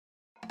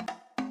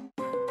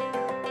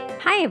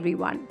Hi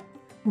everyone.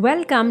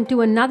 Welcome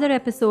to another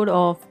episode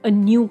of A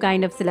New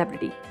Kind of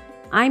Celebrity.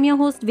 I'm your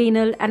host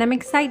Venal and I'm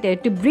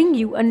excited to bring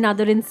you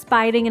another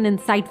inspiring and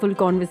insightful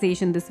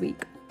conversation this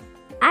week.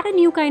 At A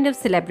New Kind of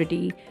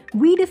Celebrity,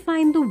 we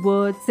define the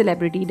word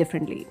celebrity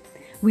differently.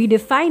 We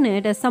define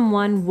it as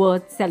someone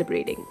worth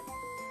celebrating.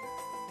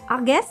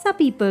 Our guests are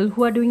people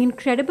who are doing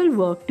incredible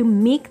work to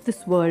make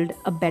this world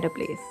a better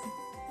place.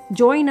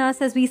 Join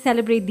us as we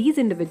celebrate these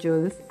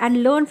individuals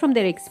and learn from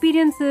their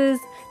experiences,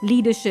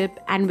 leadership,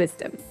 and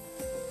wisdom.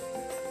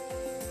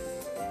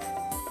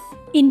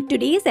 In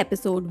today's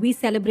episode, we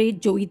celebrate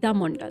JOYITA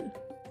MONDAL.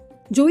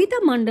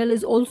 JOYITA MONDAL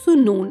is also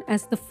known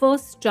as the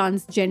first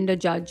transgender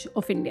judge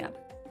of India.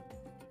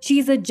 She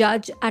is a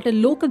judge at a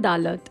Lok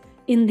Adalat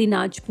in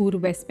Dinajpur,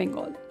 West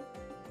Bengal.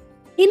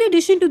 In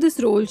addition to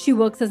this role, she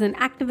works as an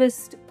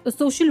activist, a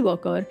social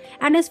worker,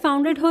 and has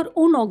founded her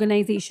own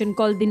organization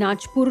called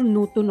Dinajpur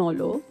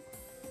Notonolo,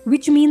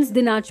 which means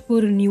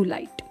Dinajpur New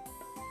Light,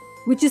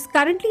 which is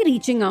currently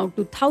reaching out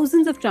to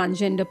thousands of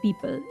transgender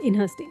people in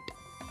her state.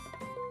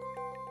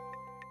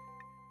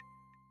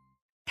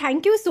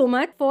 Thank you so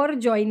much for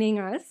joining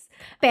us.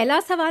 पहला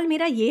सवाल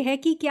मेरा ये है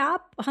कि क्या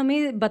आप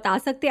हमें बता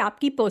सकते हैं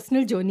आपकी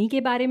पर्सनल जर्नी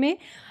के बारे में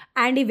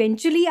एंड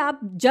इवेंचुअली आप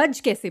जज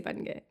कैसे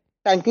बन गए?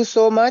 थैंक यू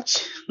सो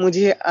मच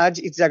मुझे आज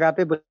इस जगह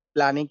पे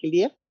बुलाने के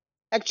लिए।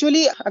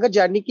 एक्चुअली अगर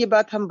जर्नी की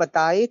बात हम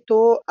बताएं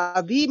तो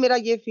अभी मेरा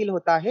ये फील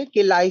होता है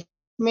कि लाइफ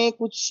में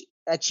कुछ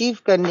अचीव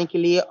करने के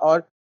लिए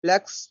और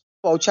लक्ष्य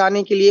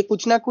पहुंचाने के लिए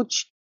कुछ ना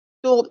कुछ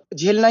तो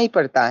झेलना ही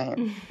पड़ता है।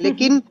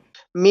 लेकिन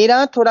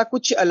मेरा थोड़ा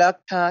कुछ अलग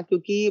था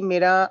क्योंकि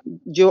मेरा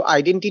जो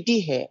आइडेंटिटी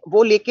है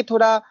वो लेके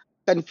थोड़ा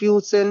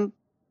कंफ्यूजन,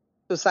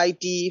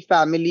 सोसाइटी,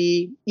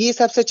 फैमिली ये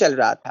सब से चल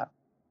रहा था।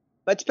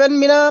 बचपन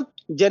मेरा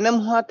जन्म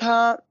हुआ था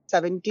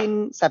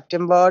 17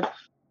 सितंबर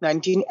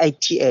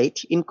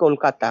 1988 इन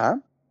कोलकाता।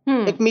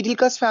 एक मिडिल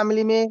क्लास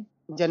फैमिली में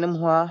जन्म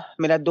हुआ।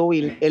 मेरा 2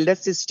 एल्डर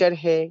सिस्टर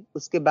है।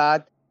 उसके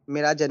बाद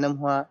मेरा जन्म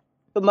हुआ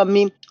तो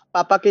मम्मी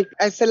पापा के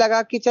ऐसे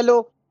लगा कि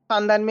चलो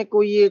खानदान में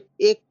कोई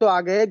एक तो आ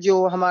गए जो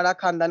हमारा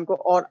खानदान को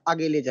और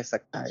आगे ले जा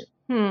सकता है।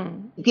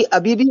 क्योंकि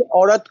अभी भी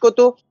औरत को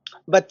तो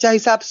बच्चा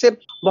हिसाब से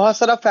बहुत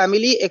सारा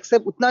फैमिली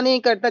एक्सेप्ट उतना नहीं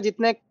करता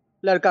जितना एक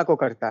लड़का को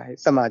करता है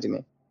समाज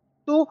में।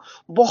 तो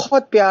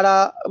बहुत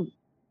प्यारा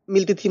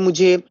मिलती थी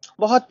मुझे,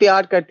 बहुत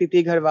प्यार करती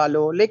थी घर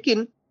वालों।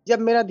 लेकिन जब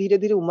मेरा धीरे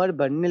धीरे उम्र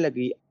बढ़ने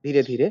लगी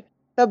धीरे धीरे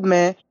तब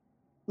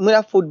मेरा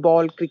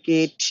फुटबॉल,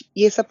 क्रिकेट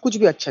ये सब कुछ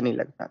भी अच्छा नहीं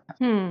लगता था।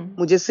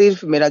 मुझे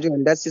सिर्फ मेरा जो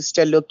एल्डर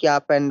सिस्टर लोग क्या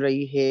पहन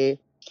रही है,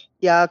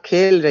 क्या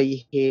खेल रही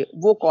है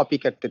वो कॉपी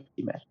करती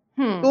थी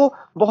मैं। तो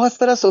बहुत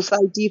सारा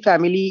सोसाइटी,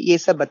 फैमिली ये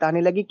सब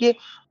बताने लगी कि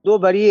 2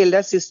 बड़ी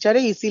एल्डर सिस्टर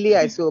है इसीलिए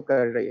ऐसे वो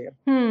कर रही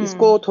है,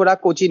 इसको थोड़ा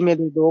कोचिंग में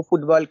दे दो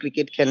फुटबॉल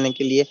क्रिकेट खेलने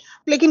के लिए।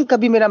 लेकिन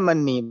कभी मेरा मन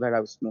नहीं भरा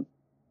उसमें।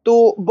 तो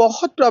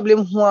बहुत प्रॉब्लम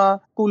हुआ।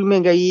 स्कूल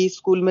में गई,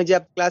 स्कूल में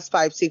जब क्लास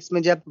 5-6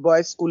 में जब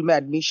बॉयज स्कूल में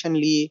एडमिशन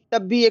ली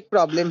तब भी एक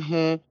प्रॉब्लम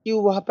है कि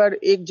वहां पर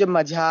एक जो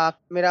मजाक,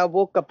 मेरा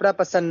वो कपड़ा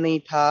पसंद नहीं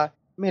था।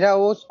 मेरा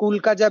वो स्कूल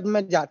का जब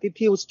मैं जाती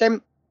थी उस टाइम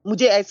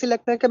मुझे ऐसे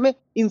लगता है कि मैं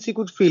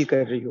इनसिक्योर फील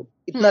कर रही हूँ,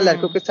 इतना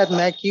लड़कों के साथ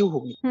मैं क्यों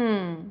होगी।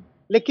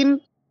 लेकिन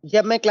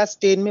जब मैं क्लास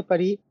 10 में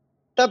पढ़ी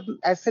तब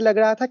ऐसे लग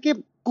रहा था कि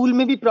स्कूल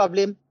में भी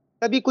प्रॉब्लम,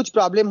 कभी कुछ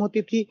प्रॉब्लम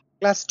होती थी।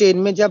 क्लास 10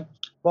 में जब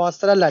बहुत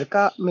सारा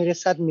लड़का मेरे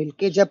साथ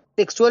मिलके जब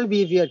सेक्सुअल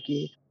बिहेवियर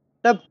किए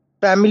तब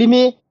फैमिली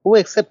में वो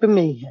एक्सेप्ट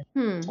नहीं है।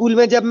 स्कूल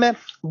में जब मैं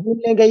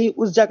बोलने गई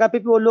उस जगह पे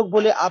भी वो लोग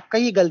बोले आपका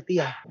ही गलती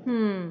है।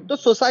 तो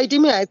सोसाइटी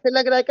में ऐसे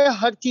लग रहा है कि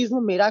हर चीज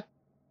में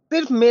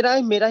सिर्फ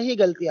मेरा ही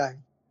गलतियां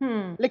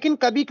है। लेकिन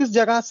कभी किस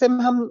जगह से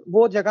हम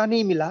वो जगह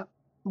नहीं मिला।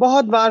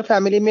 बहुत बार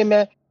फैमिली में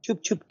मैं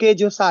छुप छुप के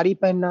जो साड़ी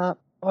पहनना,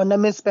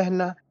 ऑर्नामेंट्स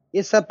पहनना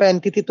ये सब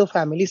पहनती थी तो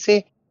फैमिली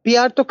से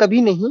प्यार तो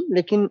कभी नहीं,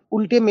 लेकिन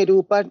उल्टे मेरे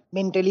ऊपर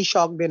मेंटली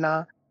शॉक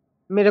देना,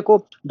 मेरे को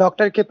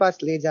डॉक्टर के पास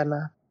ले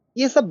जाना,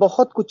 ये सब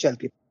बहुत कुछ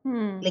चलती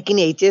थी। लेकिन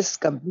एचएस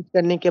कंप्लीट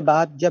करने के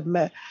बाद जब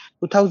मैं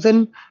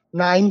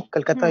 2009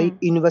 कलकत्ता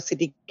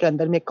यूनिवर्सिटी के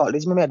अंदर में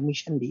कॉलेज में मैं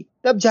एडमिशन ली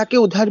तब जाके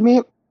उधर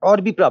में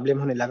और भी प्रॉब्लम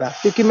होने लगा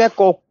क्योंकि मैं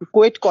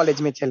कोएट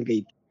कॉलेज में चल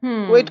गई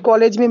थी। कोएट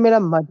कॉलेज में मेरा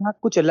मजाक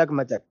कुछ अलग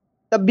मजाक।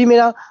 तब भी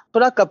मेरा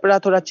थोड़ा कपड़ा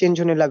थोड़ा चेंज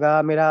होने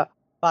लगा, मेरा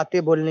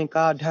बातें बोलने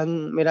का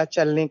ढंग, मेरा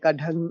चलने का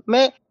ढंग,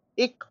 मैं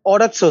एक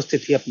औरत सोचती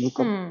थी अपनी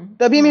को।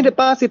 तभी मेरे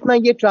पास इतना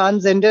ये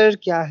ट्रांसजेंडर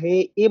क्या है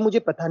ये मुझे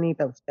पता नहीं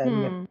था उस टाइम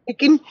में।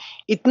 लेकिन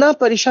इतना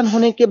परेशान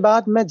होने के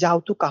बाद मैं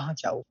जाऊँ तो कहाँ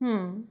जाऊँ।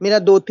 मेरा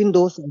 2-3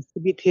 दोस्त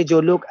ऐसे भी थे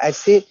जो लोग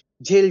ऐसे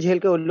झेल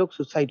के उन लोग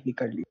सुसाइड भी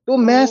कर ली। तो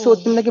मैं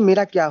सोचने लगी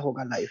मेरा क्या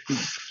होगा लाइफ में।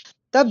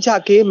 तब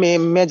जाके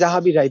मैं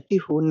जहाँ भी रहती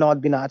हूँ नॉर्थ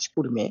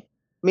दिनाजपुर में,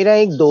 मेरा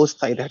एक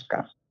दोस्त था इधर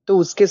का, तो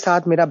उसके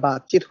साथ मेरा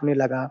बातचीत होने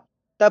लगा।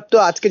 तब तो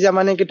आज के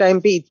जमाने के टाइम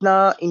पे इतना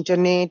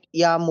इंटरनेट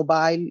या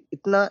मोबाइल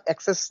इतना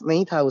एक्सेस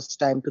नहीं था उस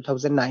टाइम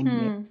 2009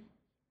 में।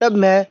 तब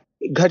मैं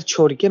घर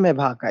छोड़ के मैं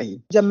भाग आई।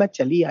 जब मैं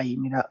चली आई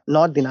मेरा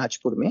नॉर्थ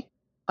दिनाजपुर में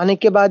आने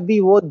के बाद भी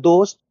वो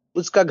दोस्त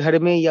उसका घर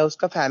में या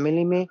उसका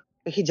फैमिली में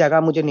कहीं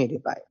जगह मुझे नहीं दे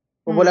पाए।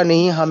 वो बोला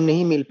नहीं हम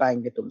नहीं मिल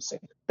पाएंगे तुमसे।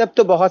 तब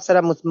तो बहुत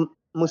सारा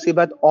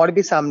मुसीबत और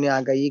भी सामने आ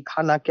गई।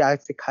 खाना क्या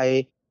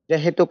सिखाए,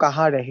 रहे तो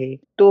कहाँ रहे।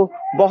 तो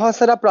बहुत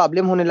सारा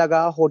प्रॉब्लम होने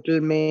लगा होटल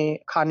में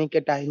खाने के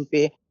टाइम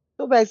पे।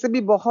 तो वैसे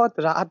भी बहुत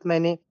रात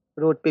मैंने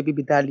रोड पे भी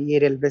बिता ली है,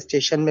 रेलवे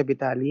स्टेशन में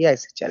बिता ली है,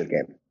 ऐसे चल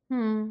गए।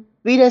 हम्म।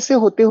 फिर ऐसे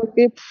होते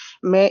होते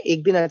मैं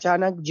एक दिन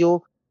अचानक जो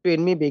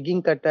ट्रेन में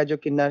बेगिंग करता है, जो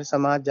किन्नर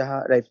समाज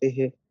जहाँ रहते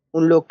हैं,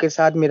 उन लोग के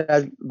साथ मेरा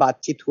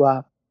बातचीत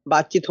हुआ।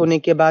 बातचीत होने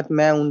के बाद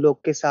मैं उन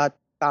लोग के साथ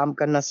काम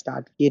करना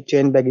स्टार्ट किए,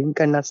 ट्रेन बेगिंग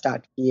करना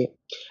स्टार्ट किए।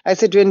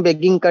 ऐसे ट्रेन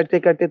बेगिंग करते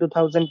करते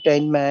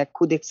 2010 में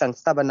खुद एक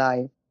संस्था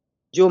बनाए,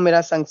 जो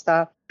मेरा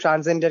संस्था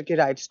ट्रांसजेंडर के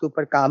राइट्स के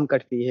ऊपर काम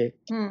करती है।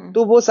 हम्म।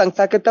 तो वो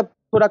संस्था के तब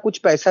थोड़ा कुछ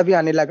पैसा भी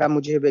आने लगा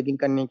मुझे बेगिंग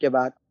करने के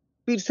बाद।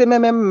 फिर से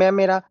मैं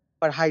मेरा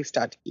पढ़ाई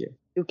स्टार्ट किए,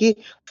 क्योंकि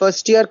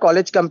फर्स्ट ईयर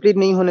कॉलेज कंप्लीट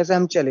नहीं होने से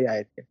हम चले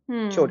आए थे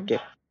छोड़ हम्म। के।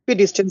 फिर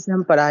डिस्टेंस से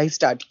हम पढ़ाई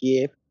स्टार्ट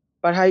किए,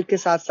 पढ़ाई के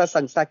साथ साथ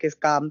संस्था के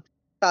काम,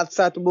 साथ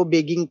साथ वो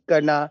बेगिंग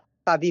करना,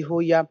 शादी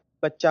हो या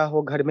बच्चा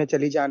हो घर में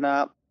चली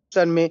जाना,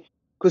 सर में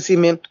खुशी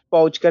में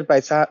पहुंच कर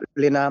पैसा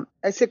लेना।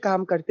 ऐसे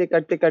काम करते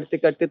करते करते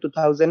करते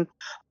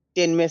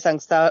 2010 में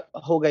संस्था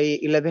हो गई,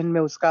 11 में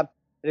उसका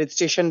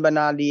रजिस्ट्रेशन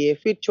बना लिए।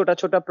 फिर छोटा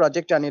छोटा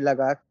प्रोजेक्ट आने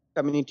लगा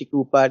कम्युनिटी के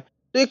ऊपर,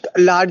 तो एक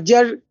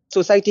लार्जर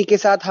सोसाइटी के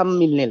साथ हम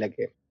मिलने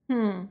लगे।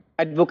 हम्म।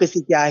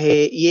 एडवोकेसी क्या है,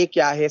 ये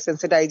क्या है,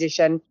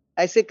 सेंसिटाइजेशन,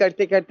 ऐसे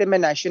करते करते मैं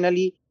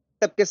नेशनली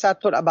सबके साथ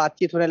थोड़ा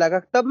बातचीत होने लगा।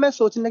 तब मैं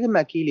सोचने लगी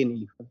मैं अकेली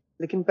नहीं हूँ,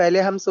 लेकिन पहले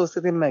हम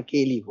सोचते थे मैं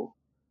अकेली हूँ।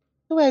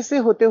 तो ऐसे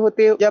होते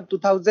होते जब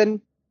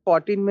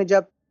 2014 में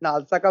जब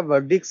नालसा का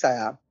वर्डिक्स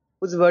आया,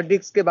 उस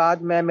वर्डिक्स के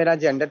बाद मैं मेरा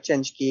जेंडर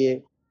चेंज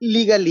किए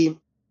लीगली।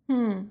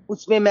 हम्म।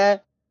 उसमें मैं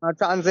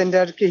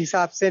ट्रांसजेंडर के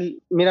हिसाब से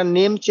मेरा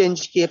नेम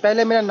चेंज किए।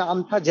 पहले मेरा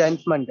नाम था जयंत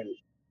मंडल,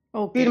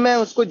 ओके। फिर मैं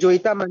उसको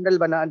जोईता मंडल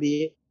बना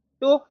दिए।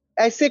 तो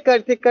ऐसे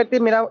करते करते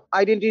मेरा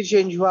आइडेंटिटी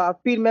चेंज हुआ।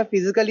 फिर मैं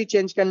फिजिकली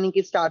चेंज करने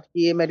की स्टार्ट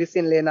किए,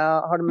 मेडिसिन लेना,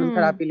 हार्मोन हम्म।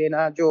 थेरेपी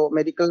लेना, जो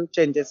मेडिकल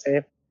चेंजेस है।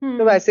 तो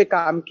हम्म। वैसे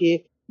काम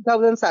किए।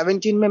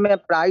 2017 में मैं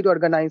प्राइड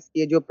ऑर्गेनाइज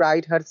किए, जो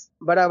प्राइड हर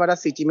बड़ा बड़ा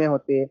सिटी में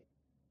होते हैं।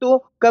 तो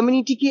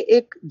कम्युनिटी की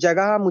एक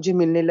जगह मुझे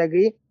मिलने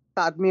लगी।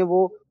 साथ में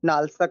वो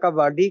नालसा का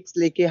वर्डिक्स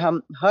लेके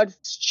हम हर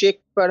शेक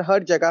पर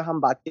हर जगह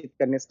हम बातचीत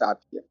करने स्टार्ट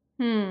किए।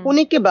 हम्म।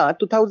 होने के बाद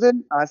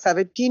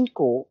 2017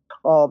 को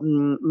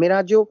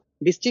मेरा जो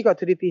डिस्ट्रिक्ट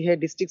अथॉरिटी है,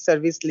 डिस्ट्रिक्ट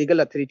सर्विस लीगल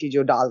अथॉरिटी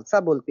जो डालसा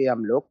बोलते हैं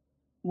हम लोग,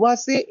 वहां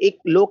से एक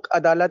लोक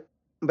अदालत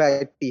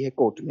बैठती है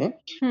कोर्ट में,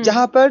 हम्म।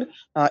 जहां पर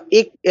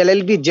एक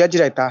एलएलबी जज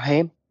रहता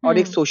है, और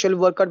एक हम्म। सोशल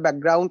वर्कर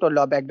बैकग्राउंड और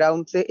लॉ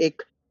बैकग्राउंड से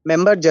एक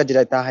मेंबर जज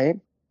रहता है,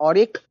 और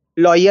एक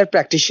लॉयर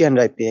प्रैक्टिशियन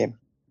रहते हैं।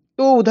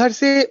 तो उधर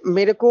से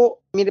मेरे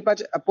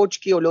पास अप्रोच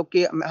किए वो लोग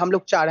कि हम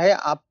लोग चाह रहे हैं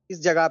आप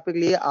इस जगह पे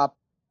लिए आप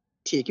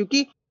ठीक,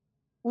 क्योंकि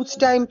उस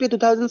टाइम पे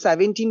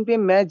 2017 पे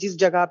मैं जिस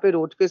जगह पे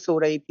रोड पे सो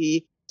रही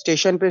थी,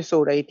 स्टेशन पे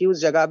सो रही थी,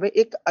 उस जगह पे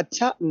एक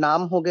अच्छा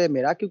नाम हो गया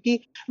मेरा। क्योंकि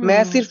मैं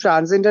हम्म। सिर्फ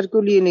ट्रांसजेंडर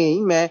के लिए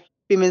नहीं, मैं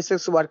फीमेल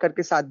सेक्स वर्कर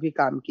के साथ भी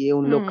काम किए।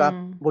 उन लोग का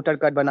हम्म। वोटर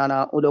कार्ड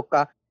बनाना, उन लोग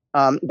का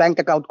बैंक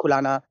अकाउंट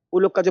खुलाना, वो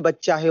लोग का जो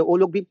बच्चा है वो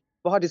लोग भी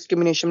बहुत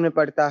डिस्क्रिमिनेशन में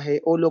पड़ता है,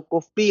 वो लोग को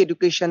फ्री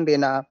एजुकेशन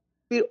देना।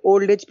 फिर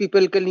ओल्ड एज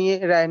पीपल के लिए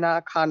रहना,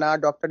 खाना,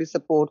 डॉक्टरी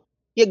सपोर्ट,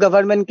 ये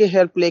गवर्नमेंट के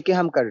हेल्प लेके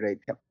हम कर रहे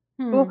थे।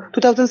 तो हम्म।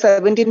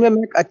 2017 में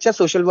मैं एक अच्छा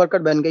सोशल वर्कर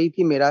बन गई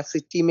थी, मेरा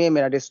सिटी में,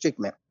 मेरा डिस्ट्रिक्ट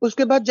में।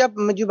 उसके बाद जब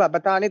मुझे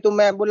बताने, तो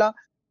मैं बोला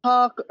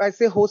हाँ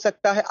ऐसे हो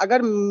सकता है,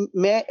 अगर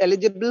मैं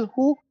एलिजिबल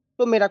हूँ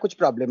तो मेरा कुछ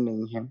प्रॉब्लम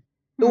नहीं है।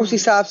 तो उस हम्म।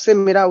 हिसाब से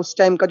मेरा उस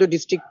टाइम का जो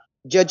डिस्ट्रिक्ट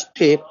जज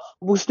थे,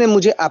 उसने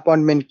मुझे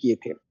अपॉइंटमेंट किए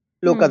थे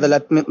लोक हम्म।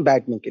 अदालत में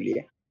बैठने के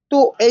लिए।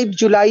 तो 8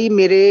 जुलाई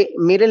मेरे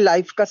मेरे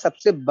लाइफ का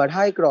सबसे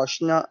बड़ा एक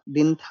रोशना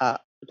दिन था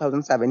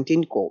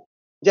 2017 को,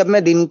 जब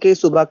मैं दिन के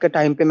सुबह के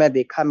टाइम पे मैं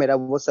देखा मेरा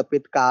वो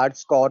सफेद कार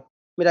स्कॉट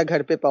मेरा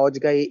घर पे पहुंच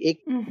गई।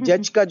 एक हम्म।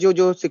 जज का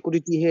जो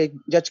सिक्योरिटी है,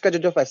 जज का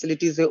जो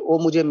फैसिलिटीज है, वो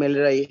मुझे मिल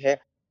रही है।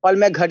 और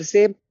मैं घर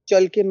से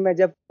चल के मैं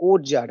जब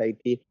कोर्ट जा रही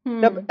थी,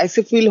 तब हम्म।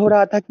 ऐसे फील हो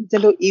रहा था कि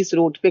चलो इस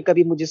रोड पे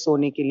कभी मुझे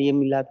सोने के लिए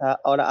मिला था,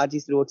 और आज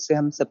इस रोड से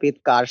हम सफेद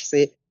कार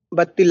से,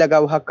 बत्ती लगा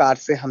हुआ कार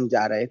से हम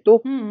जा रहे हैं। तो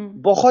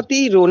हम्म। बहुत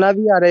ही रोना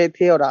भी आ रहे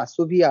थे और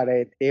आंसू भी आ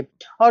रहे थे,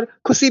 और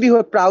खुशी भी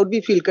हो, प्राउड भी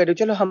फील कर रहे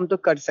हो, चलो हम तो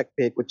कर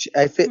सकते हैं कुछ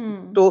ऐसे।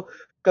 हम्म। तो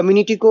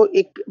कम्युनिटी को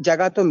एक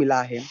जगह तो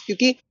मिला है,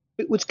 क्योंकि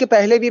उसके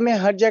पहले भी मैं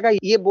हर जगह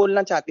ये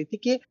बोलना चाहती थी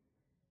कि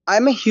आई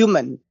एम ए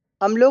ह्यूमन।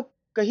 हम लोग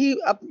कहीं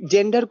अब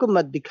जेंडर को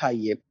मत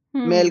दिखाइए,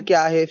 मेल हम्म।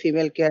 क्या है,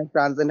 फीमेल क्या है,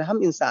 ट्रांसजेंडर,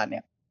 हम इंसान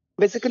हैं।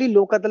 बेसिकली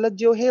लोक अदालत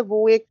जो है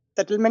वो एक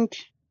सेटलमेंट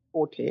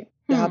कोर्ट है,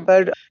 जहाँ हम्म।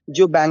 पर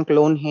जो बैंक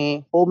लोन है,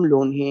 होम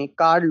लोन है,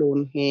 कार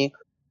लोन है,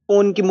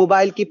 फोन की,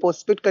 मोबाइल की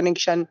पोस्टपेड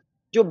कनेक्शन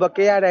जो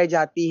बकाया रह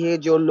जाती है,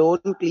 जो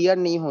लोन क्लियर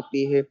नहीं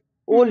होती है,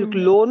 वो हम्म।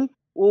 लोन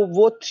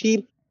वो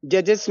 3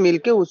 जजेस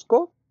मिलके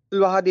उसको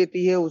सुलझा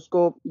देती है।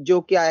 उसको जो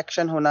क्या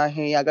एक्शन होना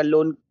है, अगर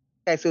लोन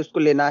कैसे उसको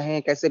लेना है,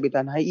 कैसे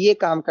बिताना है, ये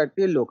काम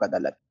करती है लोक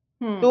अदालत।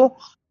 तो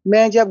हम्म।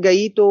 मैं जब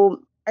गई तो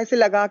ऐसे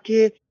लगा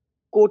कि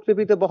कोर्ट पे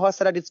भी तो बहुत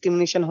सारा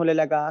डिस्क्रिमिनेशन होने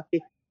लगा, कि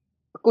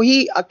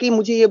कोई आके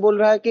मुझे ये बोल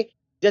रहा है कि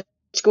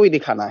जज को ही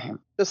दिखाना है।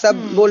 तो सब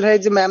हम्म। बोल रहे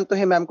हैं जो मैम तो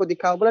है, मैम को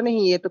दिखाओ। बोला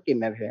नहीं, ये तो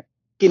किन्नर है,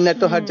 किन्नर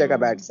तो हर जगह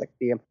बैठ हम्म।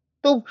 सकती है।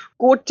 तो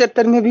कोर्ट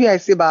चक्कर में भी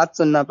ऐसी बात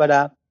सुनना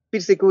पड़ा।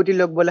 फिर सिक्योरिटी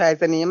लोग बोला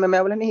ऐसा नहीं है,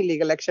 मैं बोला नहीं,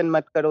 लीगल एक्शन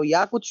मत करो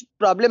या कुछ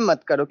प्रॉब्लम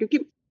मत करो, क्योंकि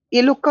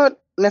ये लोग का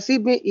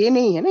नसीब में ये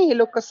नहीं है ना, ये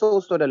लोग का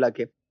सोच थोड़ा अलग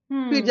है।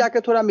 फिर जाके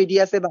थोड़ा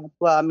मीडिया से बात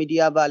हुआ,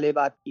 मीडिया वाले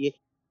बात किए।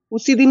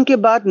 उसी दिन के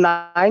बाद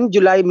 9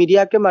 जुलाई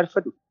मीडिया के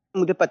मार्फत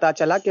मुझे पता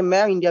चला कि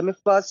मैं इंडिया में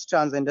फर्स्ट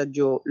ट्रांसजेंडर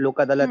जो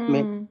लोक अदालत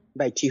में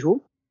बैठी हूँ।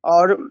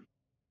 और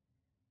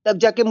तब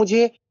जाके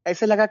मुझे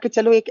ऐसे लगा कि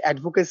चलो एक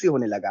एडवोकेसी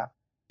होने लगा।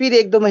 फिर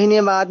 1-2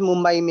 महीने बाद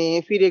मुंबई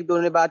में, फिर 1-2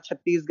 महीने बाद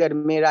छत्तीसगढ़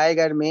में,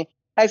 रायगढ़ में,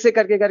 ऐसे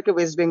करके करके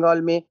वेस्ट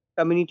बंगाल में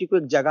कम्युनिटी को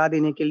एक जगह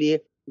देने के लिए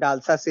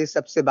डालसा से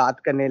सबसे बात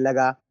करने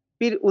लगा।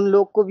 फिर उन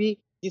लोग को भी,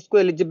 जिसको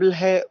एलिजिबल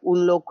है उन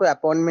लोग को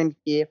अपॉइंटमेंट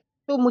किए।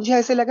 तो मुझे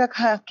ऐसे लगा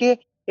कि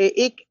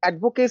एक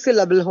एडवोकेसी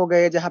लेवल हो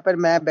गए जहाँ पर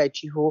मैं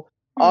बैठी हूँ।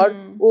 और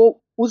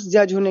वो उस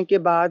जज होने के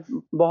बाद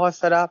बहुत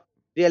सारा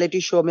रियलिटी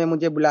शो में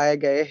मुझे बुलाए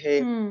गए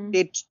हैं।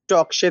 टेट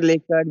टॉक से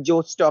लेकर,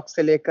 जो स्टॉक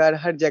से लेकर,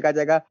 हर जगह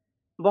जगह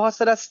बहुत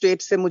सारा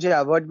स्टेट से मुझे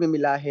अवार्ड भी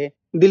मिला है।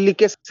 दिल्ली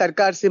के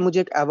सरकार से मुझे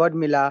एक अवार्ड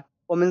मिला,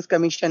 वुमेन्स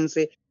कमीशन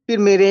से। फिर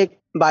मेरे एक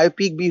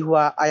बायोपिक भी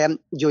हुआ, आई एम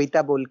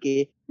जोईता बोल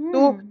के।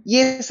 तो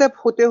ये सब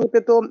होते होते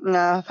तो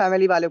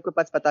फैमिली वालों के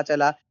पास पता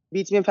चला।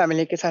 बीच में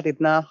फैमिली के साथ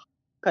इतना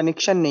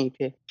कनेक्शन नहीं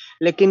थे,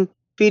 लेकिन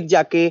फिर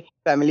जाके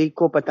फैमिली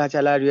को पता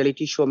चला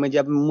रियलिटी शो में,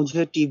 जब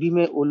मुझे टीवी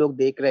में वो लोग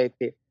देख रहे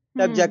थे,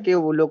 तब जाके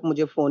वो लोग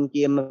मुझे फोन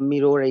किए। मम्मी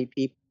रो रही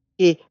थी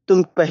कि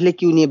तुम पहले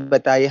क्यों नहीं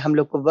बताए, हम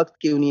लोग को वक्त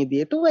क्यों नहीं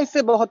दिए। तो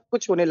ऐसे बहुत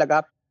कुछ होने लगा।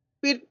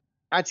 फिर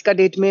आज का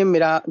डेट में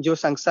मेरा जो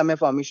संस्था में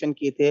फॉर्मेशन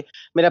किए थे,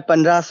 मेरा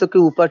 1500 के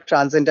ऊपर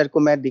ट्रांसजेंडर को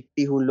मैं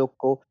दिखती हूँ लोग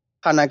को,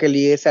 खाना के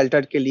लिए,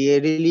 शेल्टर के लिए,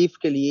 रिलीफ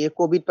के लिए,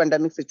 कोविड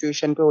पेंडेमिक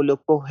सिचुएशन पे वो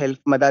लोग को हेल्प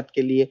मदद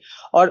के लिए।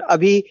 और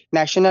अभी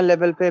नेशनल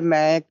लेवल पे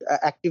मैं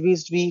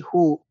एक्टिविस्ट भी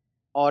हूँ।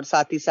 और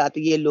साथ ही साथ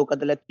ये लोक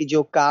अदालत की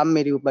जो काम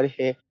मेरे ऊपर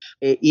है,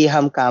 ये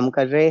हम काम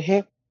कर रहे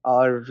हैं।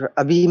 और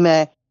अभी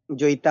मैं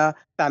जोईता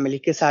फैमिली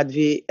के साथ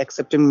भी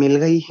एक्सेप्टेंस मिल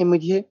गई है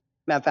मुझे।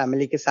 मैं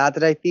फैमिली के साथ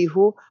रहती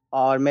हूँ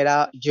और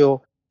मेरा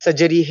जो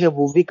सर्जरी है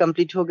वो भी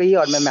कंप्लीट हो गई है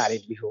और मैं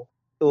मैरिड भी हूँ।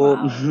 तो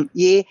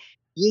ये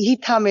यही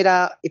था मेरा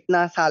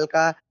इतना साल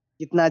का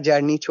जितना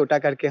जर्नी, छोटा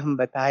करके हम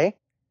बताए।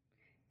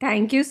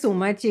 थैंक यू सो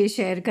मच ये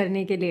शेयर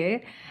करने के लिए।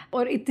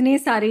 और इतने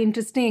सारे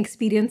इंटरेस्टिंग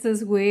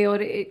एक्सपीरियंसेस हुए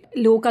और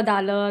लोक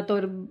अदालत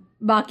और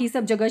बाकी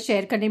सब जगह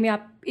शेयर करने में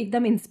आप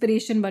एकदम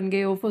इंस्पिरेशन बन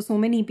गए हो फॉर सो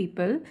मेनी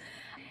पीपल।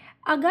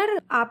 अगर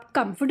आप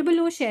कंफर्टेबल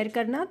हो शेयर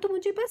करना, तो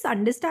मुझे बस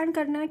अंडरस्टैंड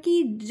करना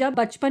कि जब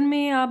बचपन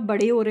में आप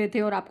बड़े हो रहे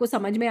थे और आपको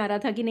समझ में आ रहा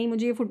था कि नहीं,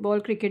 मुझे फुटबॉल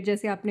क्रिकेट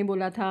जैसे आपने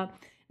बोला था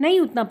नहीं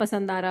उतना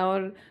पसंद आ रहा,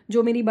 और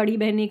जो मेरी बड़ी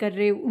बहनें कर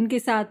रहे उनके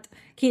साथ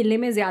खेलने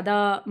में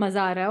ज़्यादा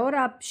मज़ा आ रहा है, और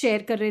आप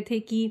शेयर कर रहे थे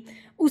कि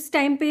उस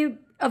टाइम पे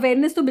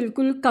अवेयरनेस तो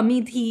बिल्कुल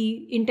कमी थी,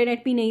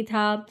 इंटरनेट भी नहीं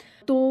था,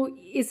 तो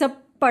ये सब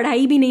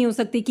पढ़ाई भी नहीं हो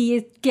सकती कि ये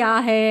क्या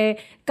है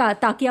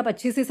ताकि आप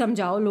अच्छे से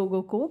समझाओ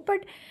लोगों को।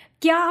 बट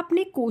क्या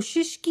आपने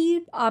कोशिश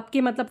की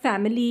आपके मतलब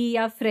फैमिली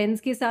या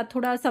फ्रेंड्स के साथ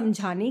थोड़ा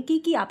समझाने की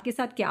कि आपके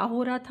साथ क्या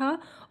हो रहा था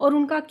और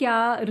उनका क्या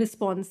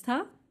रिस्पॉन्स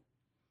था?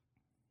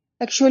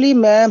 एक्चुअली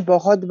मैं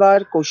बहुत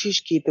बार कोशिश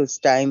की थी उस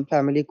टाइम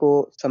फैमिली को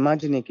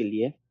समझने के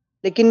लिए,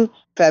 लेकिन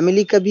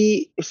फैमिली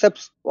कभी सब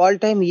ऑल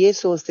टाइम ये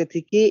सोचते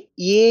थे कि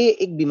ये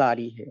एक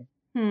बीमारी है,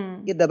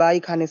 ये दवाई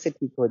खाने से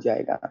ठीक हो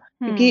जाएगा।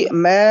 क्योंकि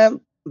मैं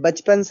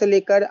बचपन से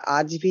लेकर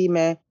आज भी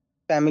मैं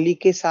फैमिली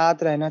के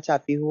साथ रहना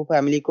चाहती हूँ,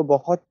 फैमिली को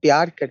बहुत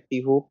प्यार करती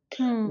हूँ।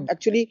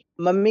 एक्चुअली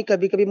मम्मी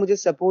कभी कभी मुझे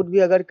सपोर्ट भी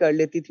अगर कर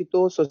लेती थी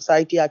तो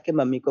सोसाइटी आके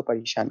मम्मी को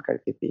परेशान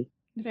करती थी।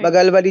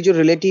 बगल वाली जो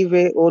रिलेटिव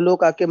है वो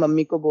लोग आके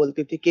मम्मी को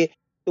बोलती थी कि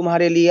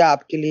तुम्हारे लिए,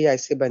 आपके लिए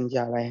ऐसे बन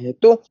जा रहे हैं।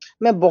 तो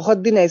मैं बहुत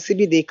दिन ऐसे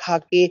भी देखा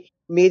कि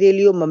मेरे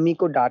लिए मम्मी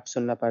को डांट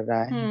सुनना पड़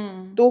रहा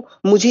है। तो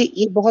मुझे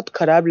ये बहुत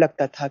खराब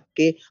लगता था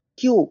कि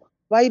क्यों,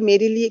 भाई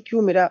मेरे लिए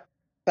क्यों मेरा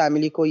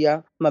फैमिली को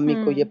या मम्मी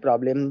को ये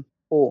प्रॉब्लम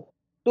हो।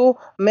 तो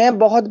मैं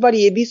बहुत बार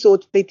ये भी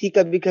सोचती थी,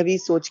 कभी कभी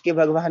सोच के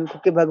भगवान को,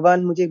 कि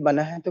भगवान मुझे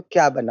बना है तो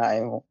क्या बनाए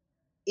हो।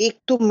 एक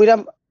तो मेरा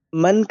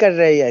मन कर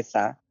रहा है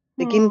ऐसा,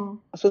 लेकिन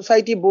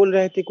सोसाइटी बोल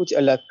रहे थे कुछ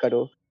अलग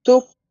करो। तो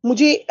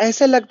मुझे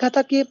ऐसा लगता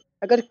था कि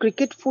अगर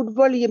क्रिकेट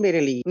फुटबॉल ये मेरे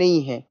लिए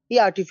नहीं है, ये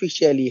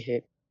आर्टिफिशियल ही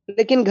है,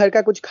 लेकिन घर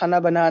का कुछ खाना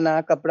बनाना,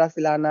 कपड़ा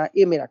सिलाना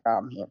ये मेरा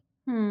काम है।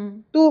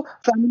 तो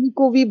फैमिली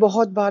को भी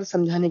बहुत बार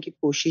समझाने की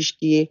कोशिश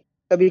किए।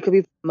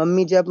 कभी-कभी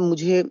मम्मी जब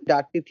मुझे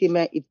डाँटती थी,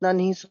 मैं इतना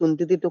नहीं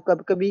सुनती थी, तो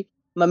कभी-कभी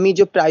मम्मी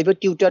जो प्राइवेट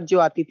ट्यूटर जो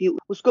आती थी,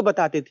 उसको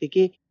बताते थे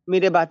कि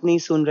मेरे बात नहीं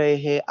सुन रहे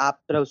हैं, आप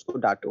थोड़ा उसको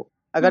डाँटो।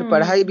 अगर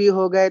पढ़ाई भी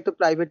हो गए तो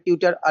प्राइवेट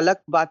ट्यूटर अलग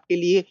बात के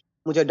लिए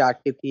मुझे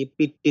डाँटती थी,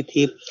 पीटती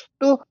थी।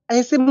 तो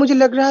ऐसे मुझे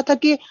लग रहा था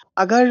कि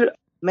अगर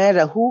मैं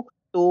रहूँ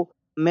तो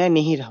मैं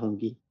नहीं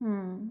रहूँगी।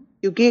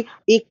 क्योंकि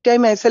एक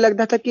टाइम ऐसा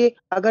लगता था कि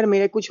अगर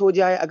मेरे कुछ हो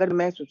जाए, अगर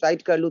मैं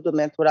सुसाइड कर लूँ तो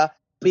मैं थोड़ा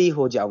फ्री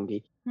हो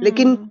जाऊँगी।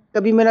 लेकिन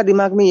कभी मेरा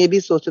दिमाग में ये भी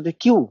सोचते थे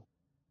क्यों?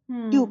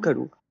 क्यों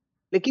करूँ?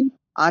 लेकिन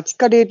आज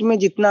का डेट में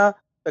जितना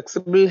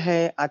फ्लेक्सिबल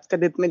है, आज का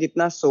डेट में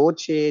जितना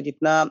सोच है,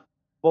 जितना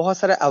बहुत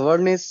सारा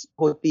अवेयरनेस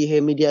होती है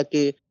मीडिया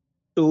के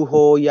थ्रू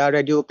हो या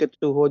रेडियो के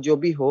थ्रू हो, जो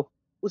भी हो,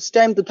 उस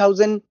टाइम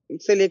 2000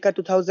 से लेकर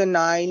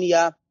 2009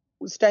 या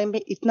उस टाइम में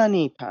इतना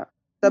नहीं था।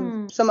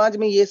 सब समाज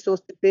में ये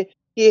सोचते थे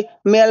कि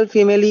मेल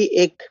फीमेल ही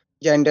एक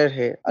जेंडर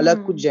है,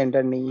 अलग कुछ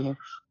जेंडर नहीं है।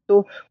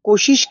 तो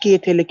कोशिश किए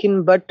थे,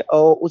 लेकिन बट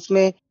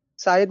उसमें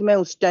शायद मैं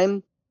उस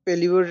टाइम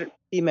फेल्यूर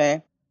थी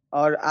मैं,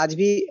 और आज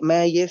भी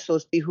मैं ये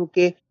सोचती हूँ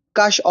कि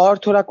काश और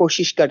थोड़ा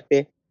कोशिश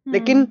करते।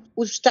 लेकिन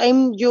उस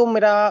टाइम जो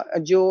मेरा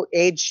जो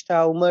एज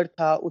था, उम्र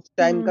था, उस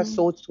टाइम का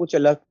सोच कुछ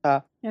अलग था।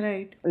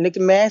 राइट।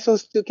 लेकिन मैं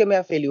सोचती हूँ कि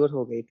मैं फेल्यूर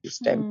हो गई थी उस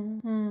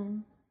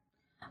टाइम।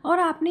 और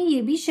आपने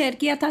ये भी शेयर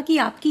किया था कि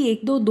आपकी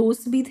एक दो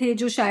दोस्त भी थे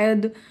जो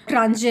शायद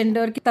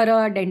ट्रांसजेंडर की तरह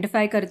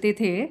आइडेंटिफाई करते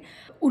थे।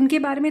 उनके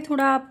बारे में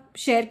थोड़ा आप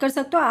शेयर कर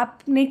सकते हो?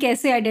 आपने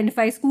कैसे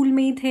आइडेंटिफाई, स्कूल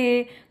में ही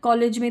थे,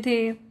 कॉलेज में थे?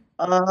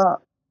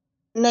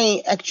 नहीं,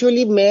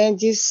 एक्चुअली मैं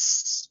जिस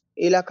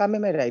इलाका में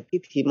मैं रहती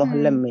थी,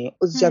 मोहल्ले हम्म। में,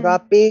 उस जगह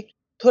पे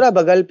थोड़ा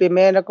बगल पे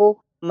मेरे को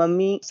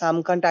मम्मी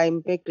शाम का टाइम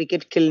पे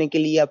क्रिकेट खेलने के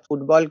लिए या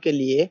फुटबॉल के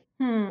लिए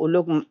वो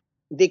लोग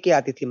दे के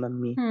आती थी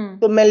मम्मी।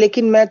 तो मैं,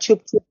 लेकिन मैं छुप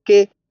छुप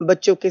के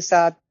बच्चों के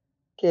साथ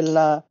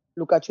खेलना,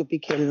 लुका छुपी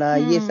खेलना,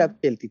 ये सब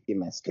खेलती थी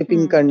मैं,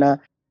 स्किपिंग करना।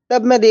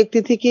 तब मैं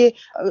देखती थी कि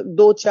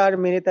दो चार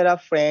मेरे तरह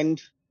फ्रेंड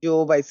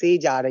जो वैसे ही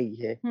जा रही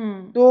है।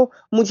 तो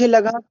मुझे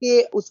लगा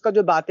कि उसका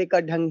जो बातें का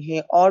ढंग है,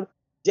 और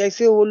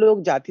जैसे वो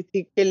लोग जाती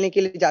थी खेलने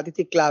के लिए, जाती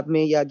थी क्लब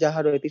में या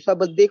जहाँ रहती, सब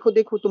बस देखो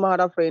देखो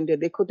तुम्हारा फ्रेंड है,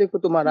 देखो देखो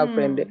तुम्हारा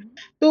फ्रेंड है।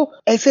 तो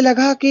ऐसे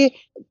लगा कि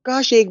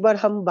काश एक बार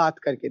हम बात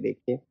करके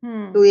देखें।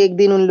 तो एक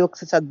दिन उन लोग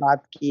के साथ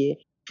बात किए,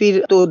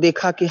 फिर तो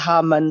देखा कि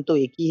हाँ, मन तो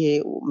एक ही है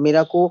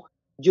मेरा को।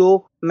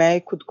 जो मैं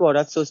खुद को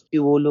औरत सोचती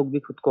हूँ, वो लोग भी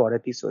खुद को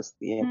औरत ही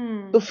सोचती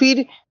हैं। तो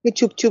फिर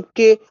छुप छुप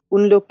के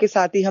उन लोग के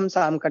साथ ही हम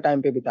शाम का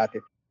टाइम पे बिताते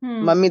थे।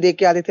 मम्मी देख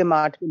के आते थे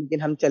मार्ट में,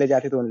 लेकिन हम चले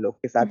जाते थे उन लोग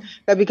के साथ।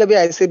 कभी कभी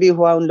ऐसे भी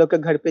हुआ उन लोग के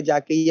घर पे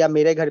जाके, या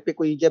मेरे घर पे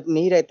कोई जब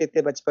नहीं रहते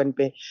थे बचपन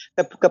पे,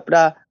 तब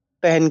कपड़ा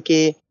पहन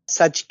के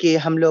सज के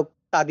हम लोग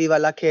शादी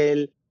वाला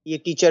खेल, ये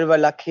टीचर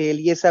वाला खेल,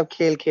 ये सब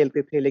खेल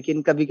खेलते थे।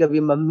 लेकिन कभी कभी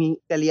मम्मी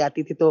चली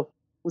आती थी, तो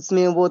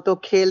उसमें वो तो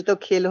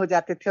खेल हो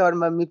जाते थे, और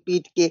मम्मी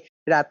पीट के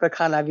रात का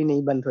खाना भी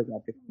नहीं बंद हो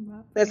जाते थे।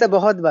 बाप तो रे। ऐसा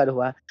बहुत बार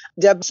हुआ।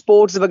 जब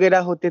स्पोर्ट्स वगैरह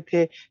होते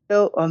थे,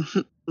 तो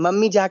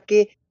मम्मी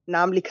जाके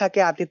नाम लिखा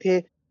के आते थे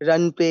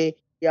रन पे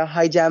या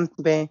हाई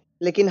जंप पे,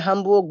 लेकिन हम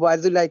वो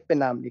ग्वाजू लाइक पे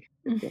नाम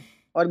लिखते थे।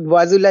 और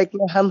ग्वाजू लाइक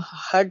में हम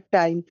हर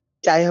टाइम,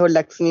 चाहे वो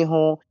लक्ष्मी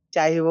हो,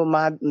 चाहे वो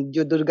माँ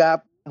जो दुर्गा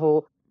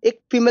हो, एक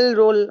फीमेल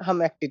रोल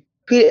हम एक्टिव।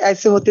 फिर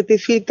ऐसे होते थे।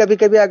 फिर कभी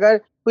कभी अगर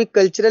कोई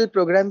कल्चरल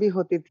प्रोग्राम भी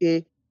होते थे,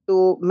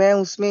 तो मैं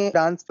उसमें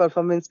डांस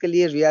परफॉर्मेंस के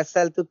लिए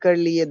रिहर्सल तो कर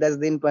लिए 10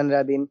 दिन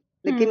 15 दिन,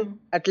 लेकिन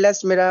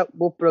एटलीस्ट मेरा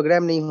वो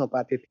प्रोग्राम नहीं हो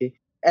पाते थे।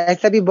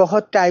 ऐसा भी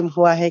बहुत टाइम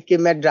हुआ है कि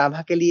मैं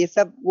ड्रामा के लिए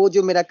सब, वो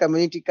जो मेरा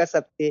कम्युनिटी का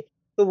सब थे,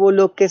 तो वो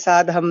लोग के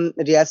साथ हम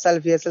रिहर्सल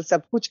विहर्सल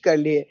सब कुछ कर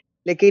लिए।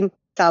 लेकिन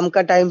शाम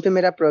का टाइम पे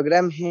मेरा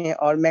प्रोग्राम है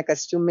और मैं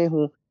कस्ट्यूम में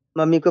हूँ,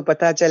 मम्मी को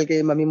पता चल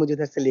के मम्मी मुझे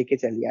उधर से लेके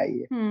चली आई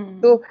है।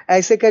 तो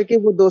ऐसे करके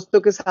वो दोस्तों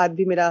के साथ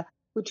भी मेरा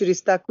कुछ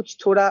रिश्ता कुछ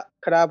थोड़ा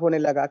खराब होने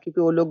लगा,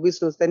 क्योंकि वो लोग भी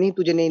सोचते नहीं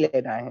तुझे नहीं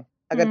लेना है,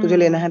 अगर तुझे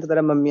लेना है तो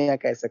तेरा मम्मी यहाँ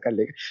कैसे कर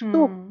लेगा।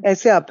 तो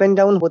ऐसे अप एंड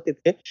डाउन होते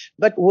थे।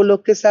 बट वो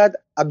लोग के साथ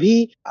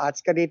अभी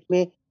आज का डेट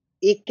में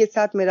एक के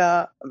साथ मेरा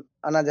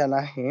आना जाना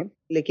है,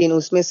 लेकिन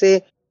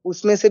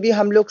उसमें से भी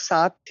हम लोग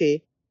सात थे।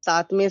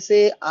 सात में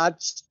से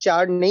आज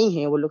चार नहीं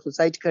है, वो लोग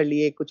सुसाइड कर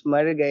लिए, कुछ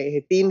मर गए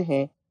हैं, तीन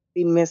हैं।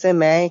 तीन में से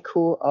मैं एक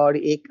हूँ, और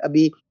एक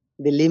अभी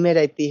दिल्ली में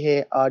रहती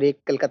है, और एक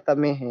कलकत्ता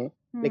में है।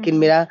 लेकिन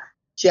मेरा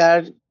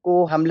चार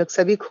को हम लोग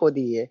सभी खो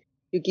दिए,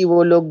 क्योंकि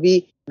वो लोग भी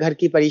घर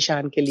की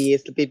परेशान के लिए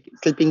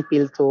स्लीपिंग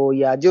पिल्स हो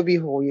या जो भी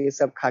हो, ये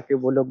सब खा के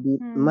वो लोग भी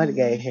मर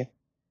गए हैं।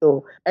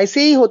 तो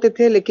ऐसे ही होते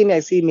थे, लेकिन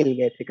ऐसे ही मिल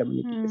गए थे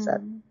कम्युनिटी के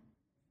साथ।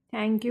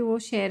 थैंक यू वो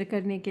शेयर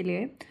करने के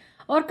लिए।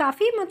 और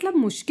काफ़ी मतलब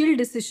मुश्किल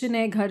डिसीजन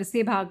है घर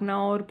से भागना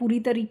और पूरी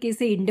तरीके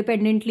से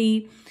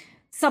इंडिपेंडेंटली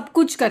सब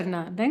कुछ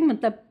करना, राइट?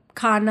 मतलब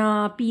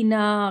खाना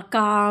पीना,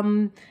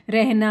 काम,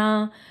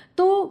 रहना।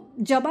 तो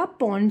जब आप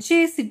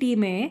पहुंचे सिटी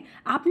में,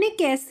 आपने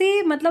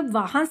कैसे, मतलब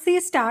वहाँ से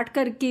स्टार्ट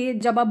करके,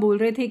 जब आप बोल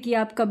रहे थे कि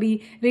आप कभी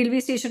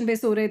रेलवे स्टेशन पे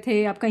सो रहे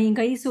थे, आप कहीं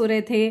कहीं सो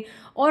रहे थे,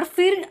 और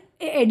फिर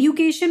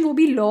एजुकेशन, वो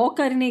भी लॉ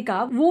करने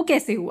का, वो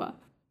कैसे हुआ?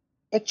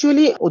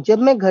 एक्चुअली जब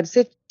मैं घर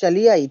से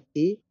चली आई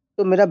थी,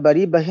 तो मेरा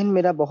बड़ी बहन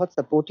मेरा बहुत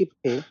सपोर्टिव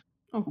थे।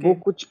 ओके। वो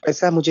कुछ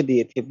पैसा मुझे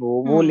दिए थे,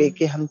 वो हम्म।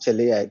 लेके हम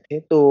चले आए थे।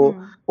 तो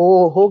हम्म।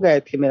 वो हो गए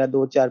थे मेरा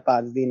 2 4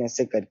 5 दिन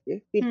ऐसे करके।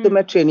 फिर तो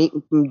मैं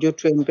ट्रेनिंग जो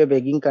ट्रेन पे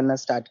बेगिंग करना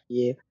स्टार्ट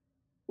किए,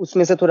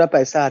 उसमें से थोड़ा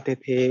पैसा आते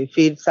थे।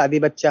 फिर शादी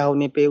बच्चा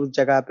होने पे उस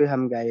जगह पे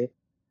हम गए,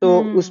 तो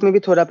उसमें भी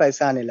थोड़ा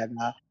पैसा आने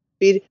लगा।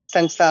 फिर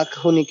संस्था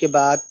होने के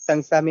बाद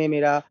संस्था में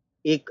मेरा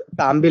एक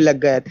काम भी लग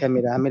गया था,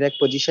 मेरा मेरा एक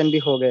पोजीशन भी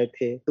हो गए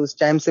थे। तो उस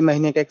टाइम से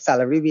महीने का एक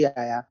सैलरी भी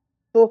आया।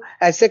 तो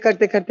ऐसे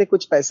करते करते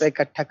कुछ पैसा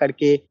इकट्ठा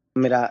करके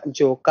मेरा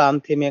जो काम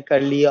थे मैं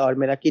कर लिया। और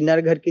मेरा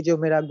किन्नर घर के जो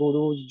मेरा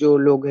गुरु जो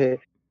लोग है,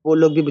 वो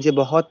लोग भी मुझे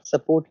बहुत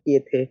सपोर्ट किए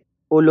थे।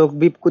 वो लोग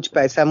भी कुछ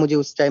पैसा मुझे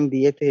उस टाइम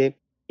दिए थे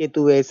कि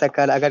तू ऐसा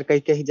कर, अगर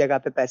कहीं कहीं जगह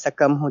पे पैसा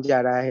कम हो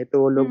जा रहा है, तो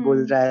वो लोग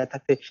बोल रहा था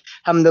कि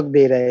हम लोग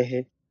दे रहे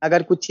हैं।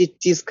 अगर कुछ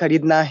चीज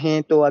खरीदना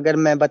है, तो अगर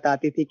मैं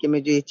बताती थी कि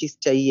मुझे ये चीज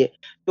चाहिए,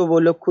 तो वो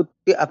लोग खुद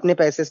के अपने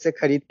पैसे से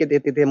खरीद के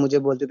देते थे। मुझे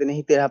बोलते थे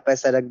नहीं तेरा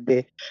पैसा रख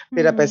दे,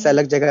 तेरा पैसा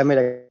अलग जगह में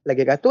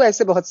लगेगा। तो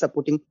ऐसे बहुत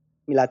सपोर्टिंग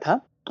मिला था।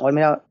 और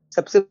मेरा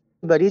सबसे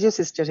बड़ी जो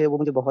सिस्टर है, वो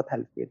मुझे बहुत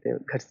हेल्प किए थे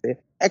घर से।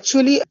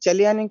 एक्चुअली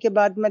चले आने के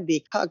बाद मैं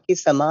देखा कि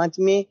समाज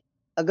में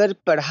अगर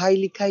पढ़ाई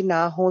लिखाई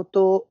ना हो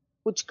तो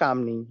कुछ काम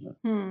नहीं है।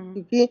 हम्म।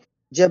 क्योंकि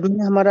जब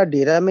मैं हमारा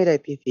डेरा में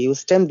रहती थी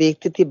उस टाइम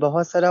देखती थी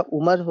बहुत सारा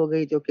उम्र हो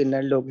गई जो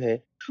किन्नर लोग हैं,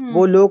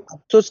 वो हम्म। लोग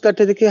अफसोस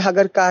करते थे कि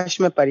अगर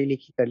काश मैं पढ़ी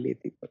लिखी कर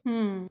लेती तो।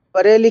 हम्म।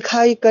 पढ़ाई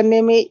लिखाई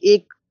करने में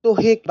एक तो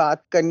है,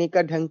 बात करने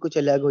का ढंग कुछ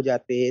अलग हो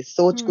जाते हैं,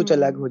 सोच कुछ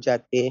अलग हम्म। हो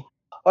जाते हैं।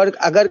 और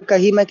अगर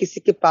कहीं मैं किसी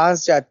के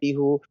पास जाती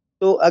हूँ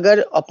तो अगर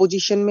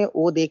अपोजिशन में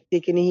वो देखते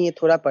कि नहीं ये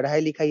थोड़ा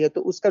पढ़ाई लिखाई है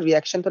तो उसका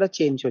रिएक्शन थोड़ा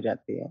चेंज हो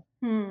जाते हैं।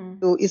 हम्म।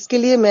 तो इसके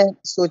लिए मैं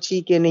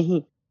सोची कि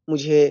नहीं,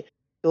 मुझे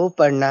तो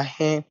पढ़ना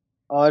है।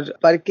 और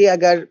पढ़ के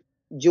अगर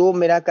जो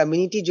मेरा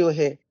कम्युनिटी जो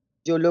है,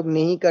 जो लोग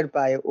नहीं कर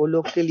पाए वो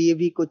लोग के लिए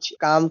भी कुछ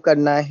काम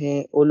करना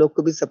है, वो लोग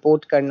को भी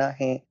सपोर्ट करना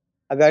है।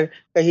 अगर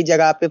कहीं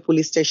जगह पे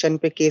पुलिस स्टेशन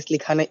पे केस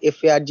लिखाने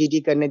एफआईआर जीडी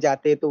करने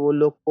जाते हैं तो वो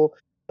लोग को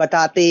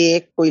बताते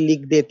हैं, कोई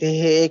लिख देते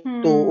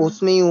हैं तो हम्म।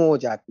 उसमें ही वो हो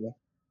जाती है।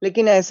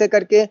 लेकिन ऐसे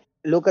करके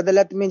लोक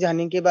अदालत में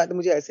जाने के बाद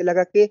मुझे ऐसे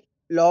लगा कि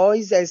लॉ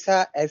इज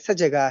ऐसा ऐसा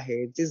जगह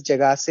है जिस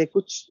जगह से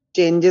कुछ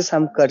चेंजेस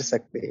हम कर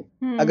सकते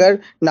हैं। अगर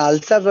हम्म।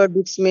 नालसा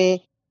वर्डिक्स में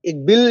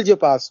एक बिल जो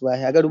पास हुआ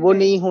है, अगर वो राइट।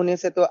 नहीं होने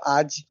से तो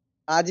आज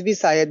आज भी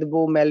शायद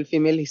वो मेल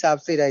फीमेल हिसाब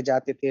से रह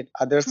जाते थे,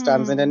 अदर्स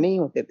ट्रांसजेंडर हम्म। नहीं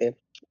होते थे।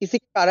 इसी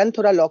कारण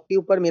थोड़ा लॉ के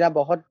ऊपर मेरा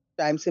बहुत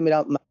टाइम से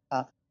मेरा मन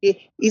था कि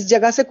इस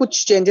जगह से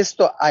कुछ चेंजेस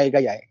तो आएगा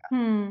ही आएगा।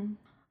 हम्म।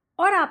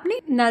 और आपने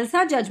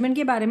नलसा जजमेंट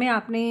के बारे में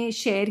आपने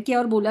शेयर किया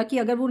और बोला कि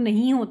अगर वो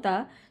नहीं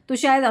होता तो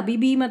शायद अभी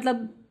भी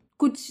मतलब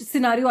कुछ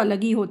सिनारियो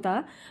अलग ही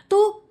होता।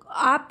 तो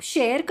आप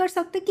शेयर कर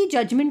सकते कि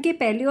जजमेंट के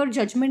पहले और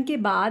जजमेंट के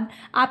बाद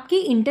आपकी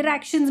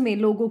इंटरैक्शंस में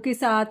लोगों के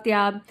साथ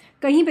या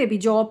कहीं पे भी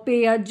जॉब पे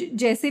या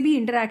जैसे भी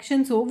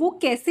इंटरैक्शंस हो वो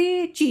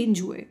कैसे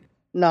चेंज हुए?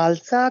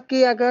 नालसा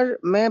के अगर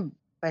मैं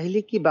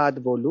पहले की बात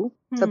बोलूं,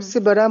 हम्म। सबसे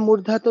बड़ा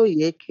मुद्दा तो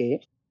ये है,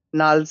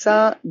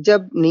 नालसा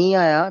जब नहीं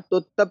आया तो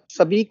तब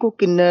सभी को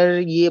किन्नर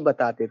ये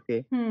बताते थे।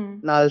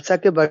 हम्म। नालसा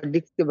के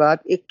वर्डिक्ट के बाद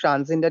एक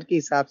ट्रांसजेंडर के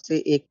हिसाब से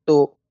एक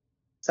तो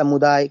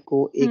समुदाय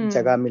को एक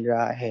जगह हम्म। मिल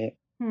रहा है।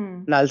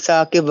 हम्म।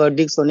 नालसा के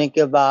वर्डिक्ट होने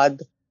के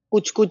बाद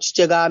कुछ कुछ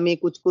जगह में,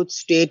 कुछ कुछ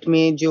स्टेट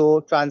में जो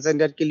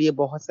ट्रांसजेंडर के लिए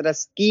बहुत सारा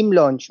स्कीम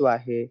लॉन्च हुआ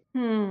है,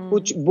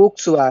 कुछ हम्म।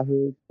 बुक्स हुआ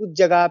है, कुछ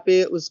जगह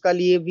पे उसका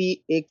लिए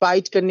भी एक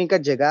फाइट करने का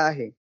जगह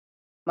है।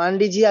 मान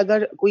लीजिए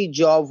अगर कोई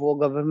जॉब हो,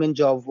 गवर्नमेंट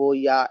जॉब हो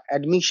या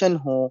एडमिशन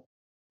हो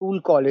स्कूल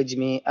कॉलेज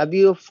में,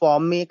 अभी वो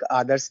फॉर्म में एक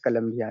आदर्श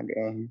कलम भी आ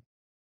गए हैं।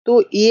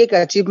 तो ये एक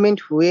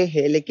अचीवमेंट हुए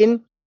हैं, लेकिन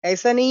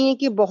ऐसा नहीं है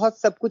कि बहुत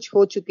सब कुछ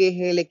हो चुके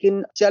हैं,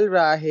 लेकिन चल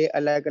रहा है,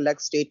 अलग अलग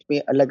स्टेट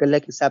में अलग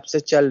अलग हिसाब से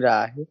चल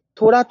रहा है।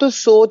 थोड़ा तो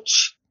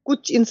सोच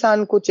कुछ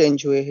इंसान को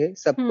चेंज हुए हैं,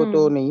 सबको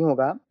तो हम्म। नहीं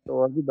होगा,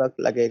 तो अभी वक्त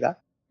लगेगा।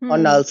 और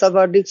हम्म। नालसा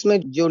वर्डिक्स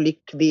में जो लिख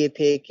दिए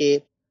थे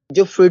कि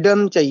जो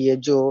फ्रीडम चाहिए,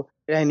 जो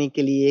रहने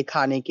के लिए,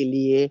 खाने के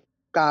लिए,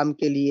 काम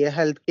के लिए,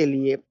 हेल्थ के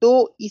लिए,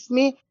 तो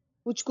इसमें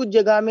कुछ कुछ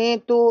जगह में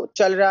तो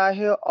चल रहा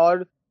है।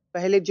 और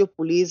पहले जो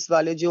पुलिस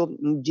वाले जो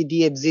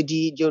जीडी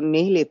एफजीडी जो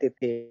नहीं लेते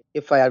थे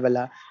एफआईआर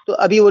वाला, तो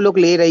अभी वो लोग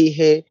ले रही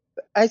है।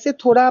 ऐसे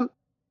थोड़ा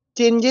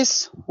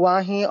चेंजेस हुआ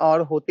है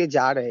और होते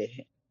जा रहे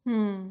हैं।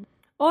 हम्म।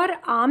 और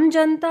आम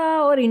जनता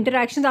और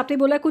इंटरैक्शंस आपने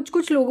बोला कुछ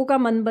कुछ लोगों का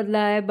मन बदला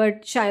है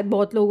बट शायद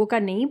बहुत लोगों का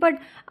नहीं, बट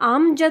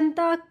आम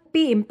जनता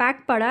पे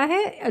इम्पैक्ट पड़ा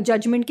है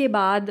जजमेंट के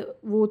बाद?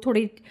 वो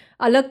थोड़ी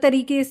अलग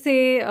तरीके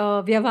से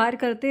व्यवहार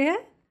करते हैं?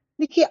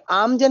 देखिए,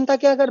 आम जनता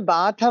की अगर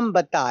बात हम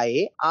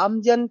बताए,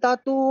 आम जनता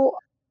तो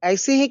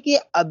ऐसे है कि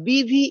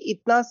अभी भी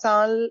इतना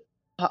साल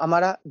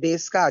हमारा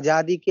देश का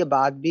आजादी के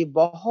बाद भी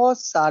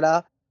बहुत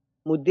सारा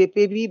मुद्दे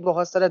पे भी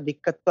बहुत सारा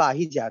दिक्कत तो आ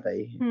ही जा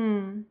रही है।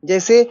 हम्म।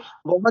 जैसे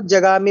बहुत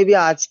जगह में भी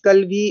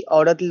आजकल भी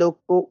औरत लोग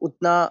को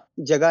उतना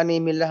जगह नहीं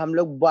मिल रहा। हम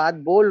लोग बात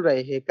बोल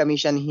रहे हैं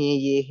कमीशन है,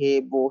 ये है,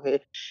 वो है,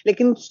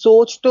 लेकिन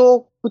सोच तो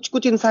कुछ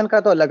कुछ इंसान का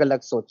तो अलग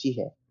अलग सोच ही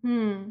है।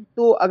 हम्म।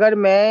 तो अगर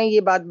मैं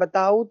ये बात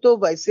बताऊं तो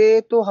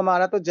वैसे तो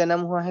हमारा तो जन्म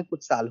हुआ है,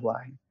 कुछ साल हुआ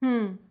है।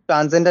 हम्म।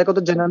 ट्रांसजेंडर का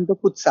तो जन्म तो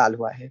कुछ साल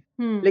हुआ है।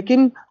 हम्म।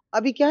 लेकिन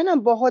अभी क्या है ना,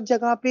 बहुत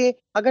जगह पे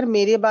अगर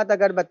मेरे बात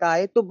अगर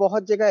बताए तो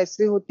बहुत जगह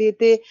ऐसे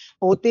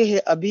होते हैं,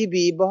 अभी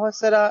भी बहुत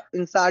सारा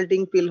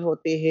इंसल्टिंग फील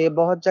होते हैं,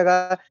 बहुत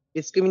जगह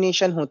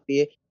डिस्क्रिमिनेशन होती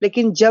है।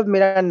 लेकिन जब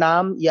मेरा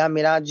नाम या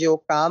मेरा जो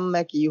काम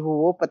मैं की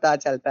हूँ वो पता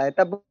चलता है,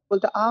 तब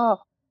बोलता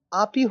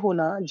आप ही हो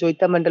ना,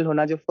 जोईता मंडल हो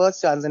ना, जो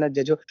फर्स्ट ट्रांसजेंडर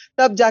जज हो।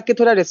 तब जाके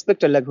थोड़ा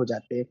रिस्पेक्ट अलग हो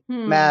जाते हैं।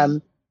 हम्म।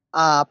 मैम,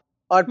 आप,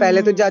 और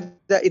पहले तो जा, हम्म।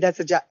 जा इधर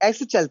से जा,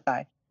 ऐसे चलता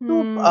है। तो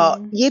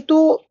हम्म। ये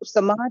तो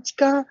समाज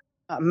का,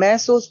 मैं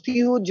सोचती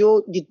हूँ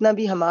जो जितना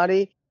भी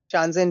हमारे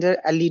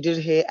ट्रांसजेंडर लीडर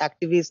है,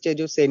 एक्टिविस्ट है,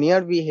 जो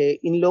सीनियर भी है,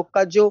 इन लोग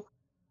का जो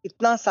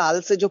इतना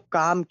साल से जो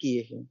काम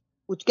किए हैं,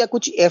 कुछ क्या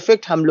कुछ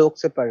इफेक्ट हम लोग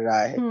से पड़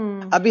रहा है।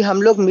 हम्म। अभी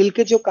हम लोग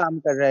मिलके जो काम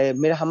कर रहे हैं,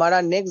 मेरा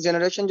हमारा नेक्स्ट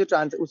जनरेशन जो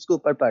ट्रांस उसके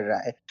ऊपर पड़ रहा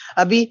है।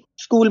 अभी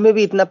स्कूल में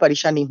भी इतना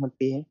परेशानी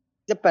होती है।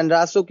 जब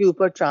 1500 के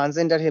ऊपर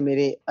ट्रांसजेंडर है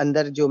मेरे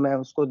अंदर, जो मैं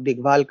उसको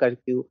देखभाल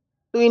करती हूँ,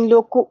 तो इन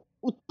लोग को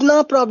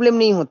उतना प्रॉब्लम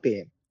नहीं होते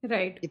हैं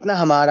राइट। जितना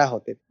हमारा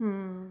होते।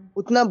 हम्म।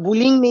 उतना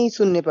बुलिंग नहीं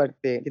सुनने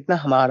पड़ते जितना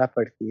हमारा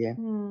पड़ती है।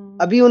 हम्म।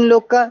 अभी उन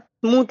लोग का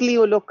स्मूथली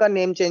वो लोग का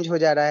नेम चेंज हो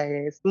जा रहा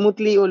है,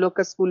 स्मूथली वो लोग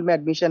का स्कूल में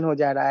एडमिशन हो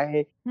जा रहा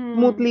है, हम्म।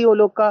 स्मूथली वो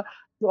लोग का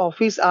जो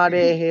ऑफिस आ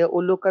रहे हैं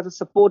वो लोग का तो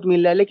सपोर्ट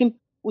मिल रहा है। लेकिन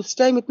उस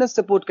टाइम इतना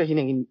सपोर्ट कहीं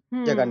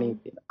नहीं जगह नहीं हम्म।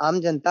 थी। आम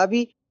जनता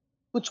भी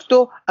कुछ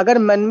तो अगर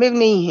मन में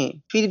नहीं है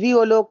फिर भी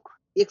वो लोग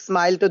एक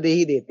स्माइल तो दे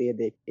ही देते हैं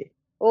देख के,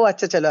 ओ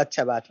अच्छा चलो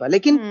अच्छा बात हुआ।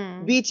 लेकिन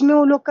हम्म। बीच में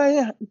वो लोग का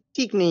ये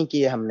ठीक नहीं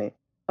किए हमने,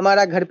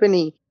 हमारा घर पे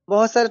नहीं।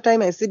 बहुत सारा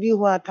टाइम ऐसे भी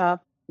हुआ था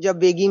जब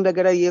बेगिंग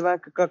वगैरह ये वहाँ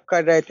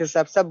कर रहे थे,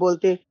 सब सब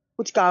बोलते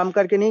कुछ काम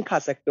करके नहीं खा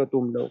सकते हो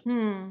तुम लोग।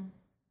 हम्म।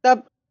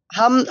 तब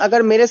हम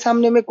अगर मेरे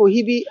सामने में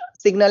कोई भी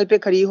सिग्नल पे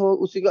खड़ी हो,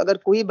 उसी को अगर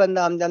कोई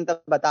बंदा आम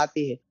जनता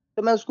बताती है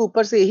तो मैं उसको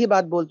ऊपर से यही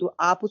बात बोलती हूँ,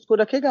 आप उसको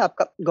रखेगा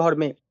आपका घर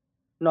में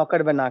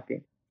नौकर बना के,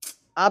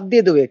 आप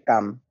दे दो एक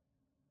काम।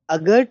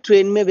 अगर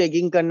ट्रेन में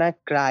बेगिंग करना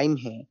क्राइम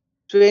है,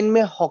 ट्रेन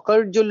में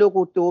हॉकर जो लोग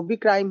होते हैं वो भी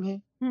क्राइम है,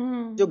 जो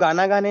हम्म।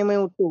 गाना गाने में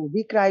होते हैं वो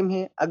भी क्राइम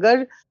है।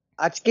 अगर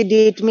आज के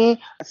डेट में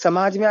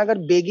समाज में अगर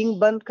बेगिंग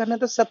बंद करना है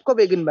तो सबको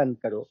बेगिंग बंद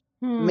करो।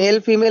 हम्म। मेल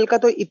फीमेल का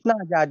तो इतना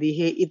आजादी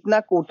है, इतना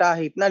कोटा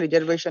है, इतना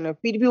रिजर्वेशन है,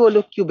 फिर भी वो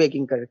लोग क्यों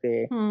बेगिंग करते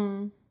हैं?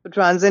 हम्म। तो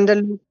ट्रांसजेंडर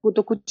लोग को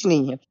तो कुछ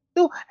नहीं है।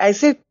 तो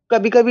ऐसे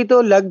कभी कभी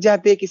तो लग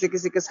जाते हैं किसी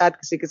किसी के साथ,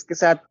 किसी किसी के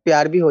साथ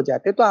प्यार भी हो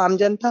जाते हैं। तो आम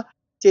जनता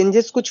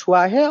चेंजेस कुछ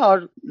हुआ है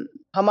और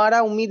हमारा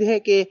उम्मीद है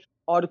कि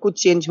और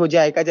कुछ चेंज हो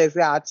जाएगा।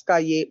 जैसे आज का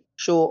ये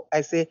शो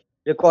ऐसे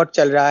रिकॉर्ड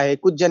चल रहा है,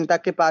 कुछ जनता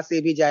के पास ये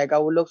भी जाएगा,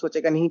 वो लोग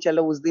सोचेगा नहीं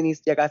चलो उस दिन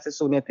इस जगह से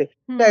सुने थे,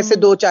 तो ऐसे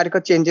हम्म। दो चार का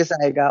चेंजेस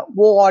आएगा,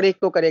 वो और एक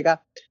तो करेगा।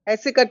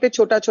 ऐसे करते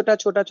छोटा छोटा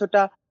छोटा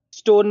छोटा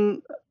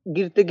स्टोन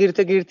गिरते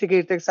गिरते गिरते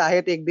गिरते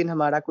शायद एक दिन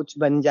हमारा कुछ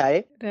बन जाए।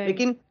 राइट।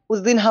 लेकिन उस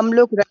दिन हम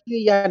लोग रहे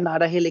या ना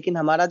रहे, लेकिन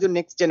हमारा जो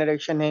नेक्स्ट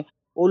जनरेशन है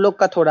वो लोग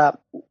का थोड़ा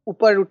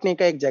ऊपर उठने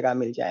का एक जगह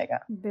मिल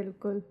जाएगा।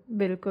 बिल्कुल,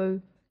 बिल्कुल।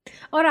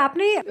 और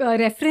आपने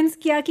रेफरेंस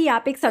किया कि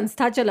आप एक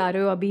संस्था चला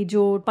रहे हो अभी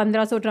जो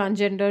 1500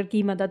 ट्रांसजेंडर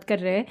की मदद कर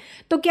रहे हैं,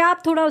 तो क्या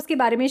आप थोड़ा उसके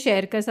बारे में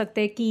शेयर कर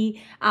सकते हैं कि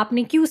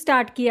आपने क्यों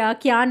स्टार्ट किया,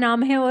 क्या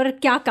नाम है और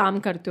क्या काम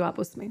करते हो आप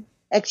उसमें?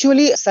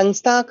 एक्चुअली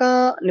संस्था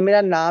का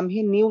मेरा नाम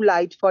है न्यू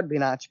लाइट फॉर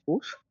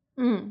दिनाजपुर,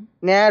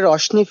 हम्म। नया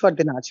रोशनी फॉर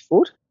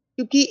दिनाजपुर।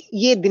 क्योंकि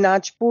ये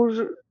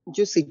दिनाजपुर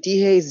जो सिटी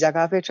है, इस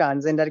जगह पे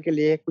ट्रांसजेंडर के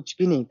लिए कुछ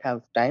भी नहीं था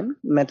उस टाइम।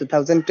 मैं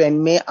 2010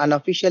 में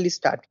अनऑफिशियली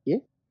स्टार्ट किए,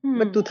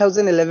 बट हम्म।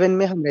 2011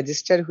 में हम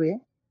रजिस्टर हुए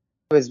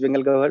वेस्ट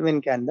बंगाल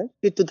गवर्नमेंट के अंदर।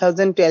 फिर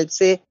 2012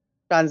 से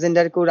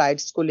ट्रांसजेंडर को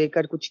राइट्स को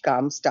लेकर कुछ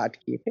काम स्टार्ट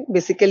किए थे,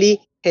 बेसिकली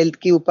हेल्थ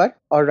के ऊपर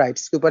और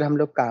राइट्स के ऊपर हम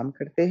लोग काम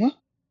करते हैं।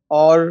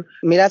 और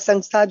मेरा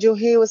संस्था जो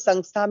है वो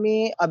संस्था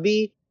में अभी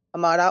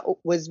हमारा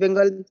वेस्ट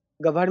बंगाल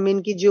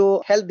गवर्नमेंट की जो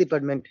हेल्थ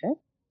डिपार्टमेंट है,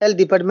 हेल्थ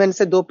डिपार्टमेंट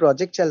से दो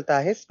प्रोजेक्ट चलता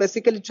है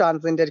स्पेसिकली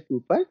ट्रांसजेंडर के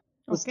ऊपर।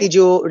 ओके। उसकी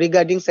जो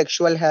रिगार्डिंग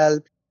सेक्सुअल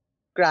हेल्थ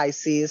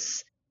क्राइसिस,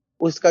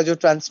 उसका जो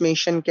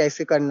ट्रांसमिशन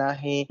कैसे करना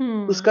है,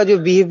 हम्म। उसका जो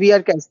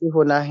बिहेवियर कैसे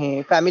होना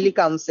है, family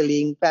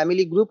counselling,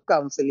 family group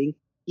counselling,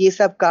 ये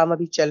सब काम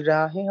अभी चल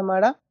रहा है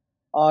हमारा।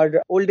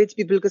 और ओल्ड एज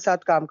पीपल के साथ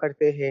काम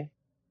करते हैं,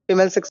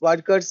 फीमेल सेक्स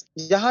वर्कर्स।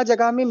 जहाँ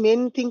जगह में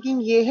मेन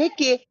थिंकिंग ये है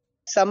कि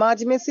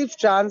समाज में सिर्फ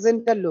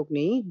ट्रांसजेंडर लोग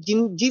नहीं,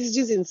 जिस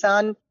जिस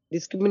इंसान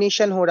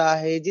डिस्क्रिमिनेशन हो रहा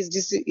है, जिस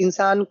जिस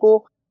इंसान को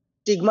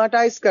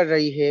स्टिग्माटाइज कर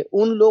रही है,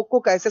 उन लोग को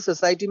कैसे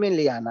सोसाइटी में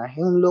ले आना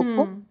है, उन लोग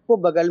हम्म। को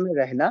बगल में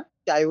रहना,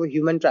 चाहे वो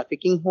ह्यूमन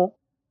ट्रैफिकिंग हो,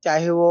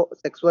 चाहे वो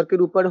सेक्स वर्क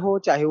के ऊपर हो,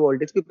 चाहे वो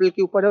ओल्ड एज पीपल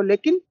के ऊपर हो,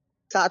 लेकिन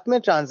साथ में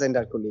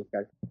ट्रांसजेंडर को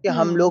लेकर कि हम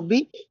हम्म। लोग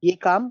भी ये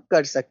काम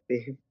कर सकते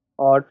हैं।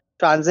 और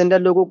ट्रांसजेंडर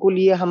लोगों को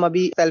लिए हम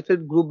अभी सेल्फ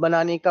हेल्प ग्रुप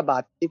बनाने का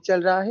बातचीत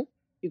चल रहा है,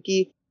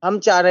 क्योंकि हम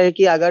चाह रहे हैं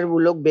कि अगर वो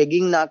लोग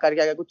बेगिंग ना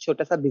करके अगर कुछ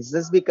छोटा सा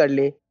बिजनेस भी कर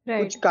ले, कुछ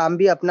राइट। काम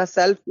भी अपना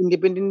सेल्फ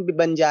इंडिपेंडेंट भी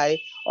बन जाए।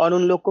 और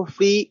उन लोग को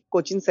फ्री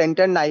कोचिंग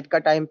सेंटर नाइट का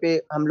टाइम पे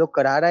हम लोग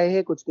करा रहे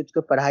हैं कुछ कुछ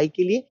को पढ़ाई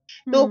के लिए।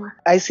 तो हम्म।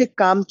 ऐसे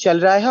काम चल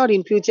रहा है और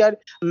इन फ्यूचर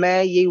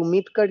मैं ये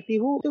उम्मीद करती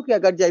हूँ क्योंकि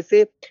अगर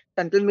जैसे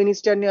सेंट्रल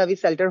मिनिस्टर ने अभी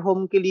शेल्टर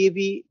होम के लिए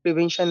भी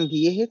प्रिवेंशन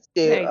दिए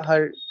है राइट।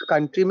 हर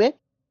कंट्री में,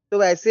 तो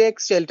वैसे एक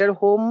शेल्टर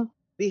होम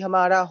भी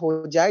हमारा हो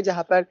जाए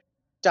जहां पर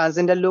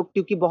ट्रांसजेंडर लोग,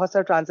 क्योंकि बहुत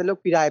सारे ट्रांसजेंडर लोग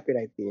किराए पे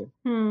रहते हैं।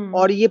 हम्म।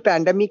 और ये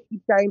पैंडेमिक के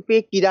टाइम पे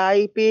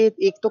किराए पे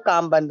एक तो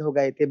काम बंद हो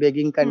गए थे,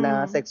 बेगिंग करना,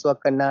 हम्म। सेक्स वर्क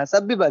करना,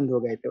 सब भी बंद हो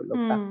गए थे उन लोग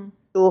का। हम्म।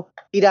 तो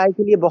किराए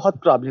के लिए बहुत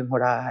प्रॉब्लम हो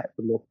रहा है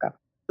उन लोग का।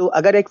 तो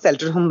अगर एक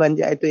शेल्टर होम बन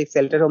जाए तो एक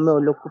शेल्टर होम में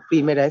उन लोग को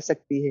फ्री में रह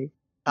सकती है,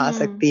 खा हम्म।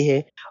 सकती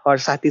है, और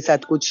साथ ही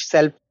साथ कुछ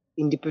सेल्फ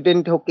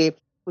इंडिपेंडेंट होके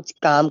कुछ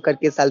काम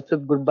करके सेल्फ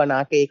हेल्प ग्रुप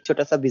बना के एक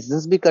छोटा सा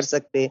बिजनेस भी कर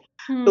सकते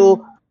हैं। तो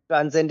हम्म।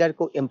 ट्रांसजेंडर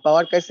को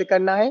एम्पावर कैसे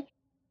करना है,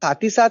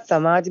 साथ ही साथ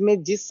समाज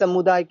में जिस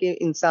समुदाय के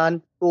इंसान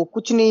को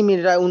कुछ नहीं मिल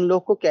रहा है उन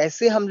लोग को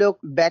कैसे हम लोग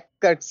बैक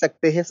कर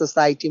सकते हैं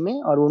सोसाइटी में,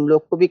 और उन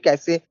लोग को भी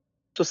कैसे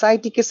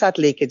सोसाइटी के साथ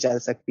लेके चल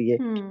सकती है।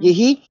 हम्म।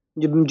 यही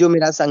जो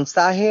मेरा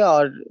संस्था है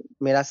और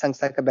मेरा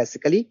संस्था का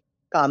बेसिकली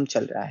काम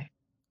चल रहा है।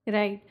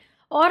 राइट।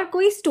 और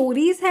कोई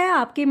स्टोरीज है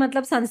आपके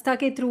मतलब संस्था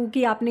के थ्रू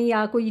कि आपने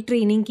या कोई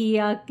ट्रेनिंग की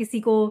या किसी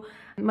को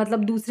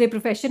मतलब दूसरे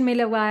प्रोफेशन में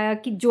लगाया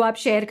कि जो आप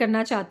शेयर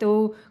करना चाहते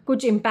हो,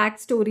 कुछ इम्पैक्ट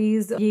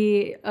स्टोरीज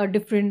ये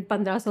डिफरेंट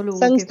 1500 लोगों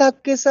के? संस्था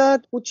के साथ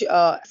कुछ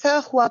ऐसा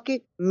हुआ कि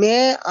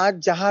मैं आज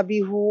जहां भी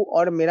हूँ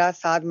और मेरा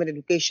साथ मेरे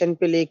एजुकेशन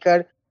पे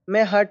लेकर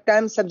मैं हर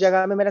टाइम सब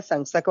जगह में मेरा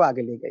संस्था को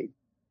आगे ले गई।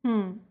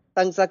 हम्म।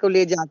 संस्था को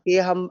ले जाके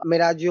हम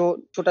मेरा जो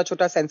छोटा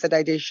छोटा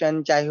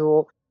सेंसिटाइजेशन, चाहे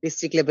वो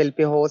डिस्ट्रिक्ट लेवल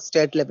पे हो,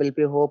 स्टेट लेवल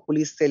पे हो,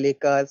 पुलिस से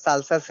लेकर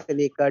सालसा से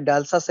लेकर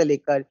डालसा से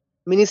लेकर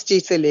मिनिस्ट्री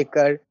से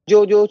लेकर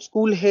जो जो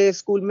स्कूल है,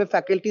 स्कूल में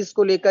फैकल्टीज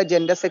को लेकर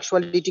जेंडर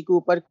सेक्सुअलिटी के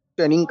ऊपर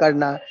ट्रेनिंग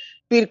करना,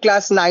 फिर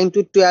क्लास 9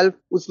 to 12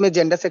 उसमें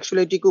जेंडर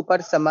सेक्सुअलिटी के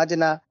ऊपर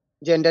समझना,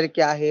 जेंडर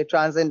क्या है,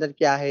 ट्रांसजेंडर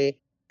क्या है,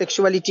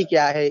 सेक्सुअलिटी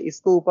क्या है,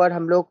 इसके ऊपर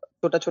हम लोग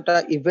छोटा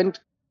छोटा इवेंट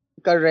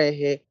कर रहे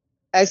हैं।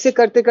 ऐसे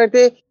करते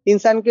करते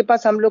इंसान के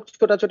पास हम लोग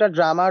छोटा छोटा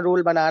ड्रामा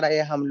रोल बना रहे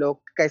हैं, हम लोग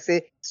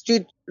कैसे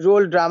स्ट्रीट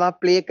रोल ड्रामा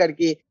प्ले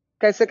करके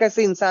कैसे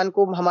कैसे इंसान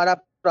को हमारा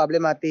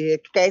प्रॉब्लम आती है,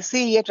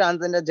 कैसे ये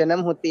ट्रांसजेंडर जन्म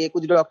होती है,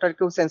 कुछ डॉक्टर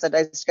को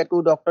सेंसिटाइज करके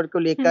वो डॉक्टर को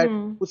लेकर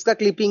उसका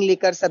क्लिपिंग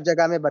लेकर सब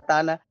जगह में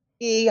बताना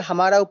कि ये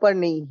हमारा ऊपर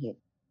नहीं है,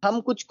 हम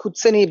कुछ खुद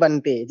से नहीं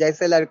बनते,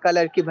 जैसे लड़का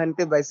लड़की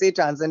बनते वैसे ही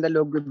ट्रांसजेंडर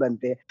लोग भी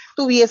बनते हैं।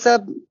 तो ये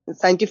सब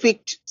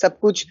साइंटिफिक सब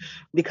कुछ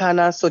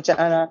दिखाना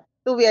सोचाना,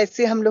 तो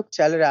वैसे हम लोग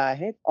चल रहा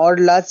है। और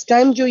लास्ट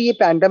टाइम जो ये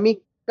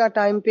पैंडेमिक का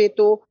टाइम पे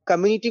तो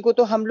कम्युनिटी को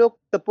तो हम लोग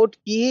सपोर्ट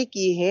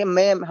किए हैं,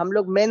 मैं हम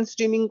लोग मेन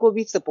स्ट्रीमिंग को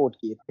भी सपोर्ट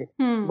किए थे।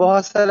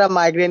 बहुत सारा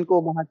माइग्रेंट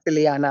को बाहर से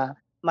ले आना,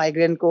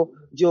 माइग्रेंट को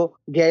जो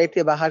गए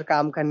थे बाहर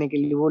काम करने के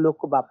लिए वो लोग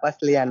को वापस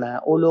ले आना,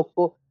 वो लोग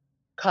को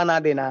खाना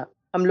देना।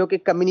 हम लोग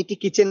एक कम्युनिटी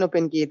किचन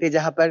ओपन किए थे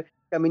जहाँ पर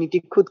कम्युनिटी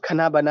खुद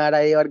खाना बना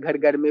रहे हैं और घर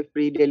घर में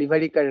फ्री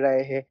डिलीवरी कर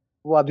रहे हैं।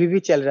 वो अभी भी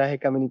चल रहा है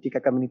कम्युनिटी का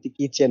कम्युनिटी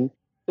किचन।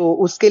 तो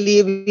उसके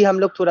लिए भी हम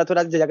लोग थोड़ा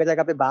थोड़ा जगह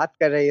जगह पे बात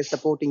कर रहे हैं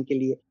सपोर्टिंग के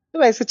लिए।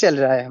 तो ऐसे चल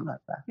रहा है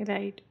हमारा।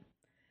 राइट।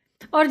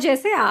 और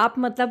जैसे आप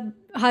मतलब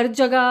हर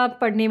जगह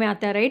पढ़ने में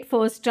आता है राइट,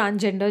 फर्स्ट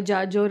ट्रांसजेंडर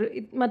जज, और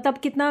मतलब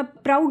कितना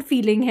प्राउड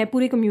फीलिंग है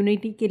पूरी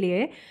कम्युनिटी के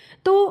लिए।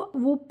 तो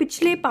वो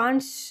पिछले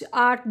 5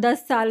 8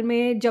 10 साल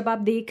में जब आप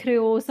देख रहे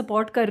हो,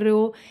 सपोर्ट कर रहे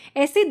हो,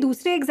 ऐसे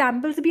दूसरे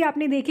एग्जाम्पल्स भी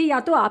आपने देखे या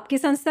तो आपके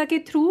संस्था के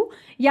थ्रू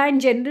या इन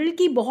जनरल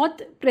की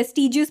बहुत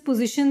प्रेस्टिजियस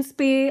पोजीशंस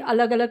पे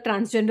अलग अलग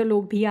ट्रांसजेंडर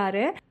लोग भी आ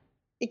रहे हैं?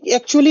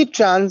 एक्चुअली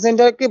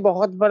ट्रांसजेंडर के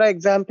बहुत बड़ा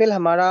एग्जाम्पल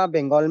हमारा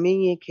बंगाल में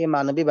ही एक है,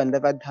 मानवी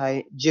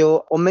बंदोपाध्याय जो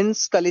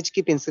वुमेन्स कॉलेज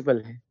की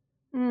प्रिंसिपल है।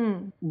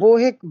 वो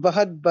एक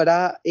बहुत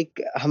बड़ा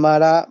एक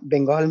हमारा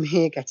बंगाल में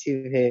एक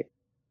अचीव है।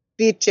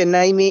 फिर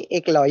चेन्नई में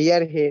एक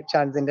लॉयर है,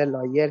 ट्रांसजेंडर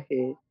लॉयर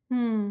है,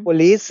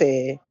 पुलिस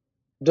है,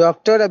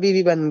 डॉक्टर अभी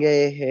भी बन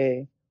गए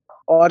हैं,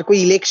 और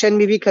कोई इलेक्शन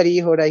में भी खड़ी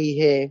हो रही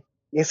है।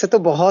 ऐसे तो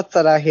बहुत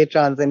सारा है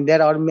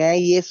ट्रांसजेंडर। और मैं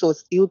ये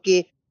सोचती हूँ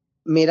कि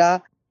मेरा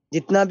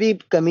जितना भी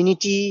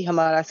कम्युनिटी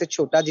हमारा से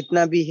छोटा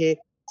जितना भी है,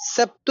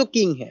 सब तो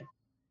किंग है।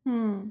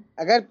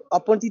 अगर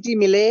अपॉर्चुनिटी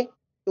मिले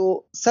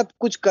तो सब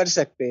कुछ कर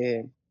सकते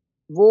हैं।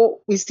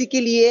 वो इसी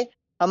के लिए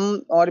हम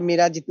और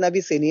मेरा जितना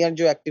भी सीनियर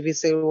जो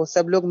एक्टिविस्ट है वो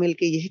सब लोग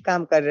मिलके यही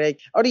काम कर रहे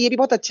हैं। और ये भी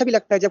बहुत अच्छा भी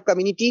लगता है जब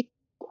कम्युनिटी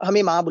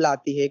हमें माँ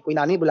बुलाती है, कोई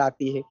नानी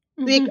बुलाती है,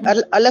 तो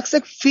एक अलग से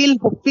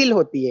फील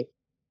होती है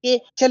कि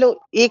चलो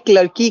एक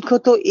लड़की को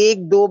तो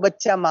 1 2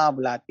 बच्चा माँ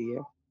बुलाती है,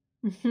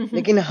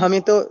 लेकिन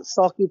हमें तो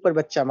 100 के ऊपर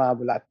बच्चा माँ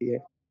बुलाती है।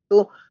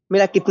 तो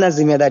मेरा कितना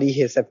जिम्मेदारी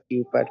है सबके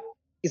ऊपर।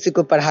 किसी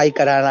को पढ़ाई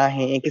कराना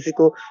है, किसी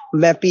को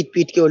मैं पीट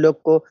पीट के वो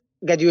लोग को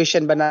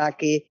ग्रेजुएशन बना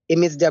के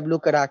MSW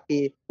करा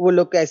के वो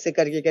लोग को ऐसे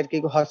करके करके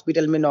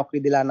हॉस्पिटल में नौकरी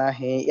दिलाना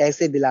है,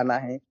 ऐसे दिलाना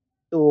है।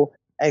 तो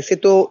ऐसे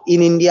तो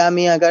इन इंडिया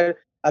में अगर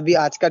अभी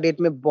आज का डेट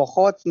में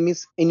बहुत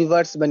मिस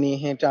यूनिवर्स बने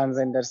हैं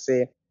ट्रांसजेंडर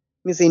से,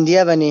 मिस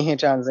इंडिया बने हैं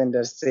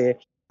ट्रांसजेंडर से।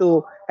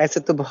 तो ऐसे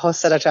तो बहुत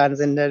सारा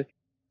ट्रांसजेंडर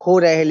हो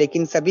रहे हैं,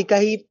 लेकिन सभी का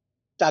ही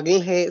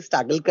स्ट्रगल है,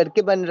 स्ट्रगल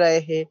करके बन रहे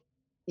हैं।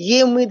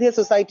 ये उम्मीद है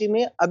सोसाइटी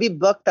में, अभी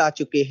वक्त आ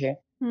चुके हैं।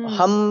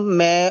 हम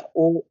मैं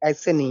वो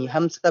ऐसे नहीं,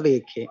 हम सब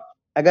एक है।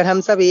 अगर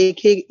हम सब एक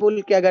ही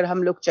बोल के अगर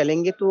हम लोग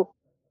चलेंगे तो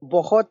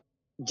बहुत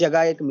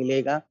जगह एक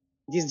मिलेगा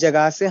जिस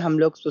जगह से हम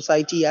लोग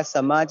सोसाइटी या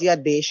समाज या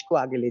देश को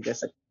आगे ले जा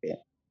सकते हैं।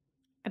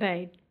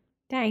 Right,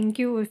 thank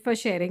you for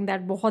sharing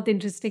that. बहुत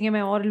इंटरेस्टिंग है,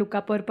 मैं और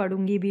लुकअप और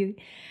पढ़ूंगी भी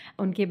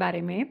उनके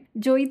बारे में।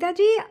 जोयिता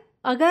जी,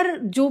 अगर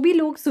जो भी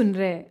लोग सुन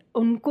रहे हैं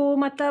उनको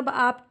मतलब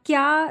आप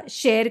क्या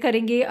शेयर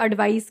करेंगे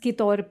एडवाइस के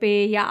तौर पे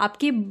या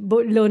आपके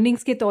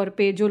लर्निंग्स के तौर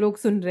पे जो लोग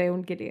सुन रहे हैं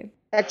उनके लिए?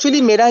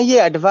 एक्चुअली मेरा ये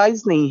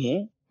एडवाइस नहीं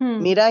है,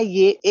 मेरा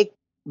ये एक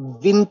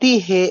विनती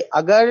है।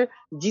 अगर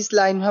जिस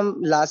लाइन हम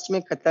लास्ट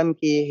में खत्म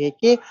किए हैं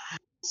कि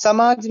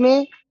समाज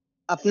में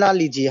अपना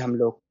लीजिए हम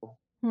लोग को,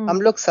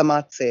 हम लोग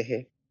समाज से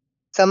है,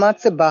 समाज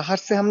से बाहर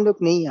से हम लोग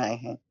नहीं आए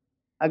हैं।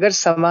 अगर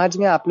समाज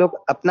में आप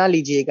लोग अपना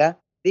लीजिएगा,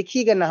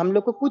 देखिएगा ना, हम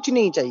लोग को कुछ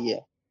नहीं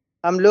चाहिए।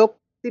 हम लोग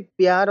सिर्फ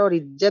प्यार और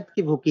इज्जत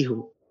की भूखी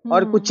हूँ,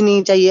 और कुछ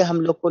नहीं चाहिए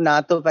हम लोग को। ना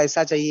तो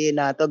पैसा चाहिए,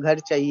 ना तो घर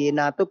चाहिए,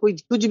 ना तो कोई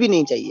कुछ भी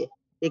नहीं चाहिए।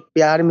 एक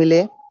प्यार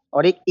मिले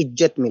और एक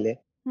इज्जत मिले,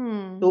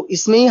 तो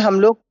इसमें ही हम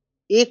लोग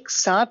एक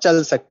साथ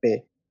चल सकते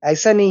हैं।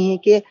 ऐसा नहीं है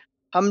कि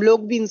हम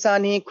लोग भी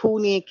इंसान हैं,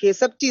 खून एक है,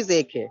 सब चीज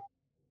एक है।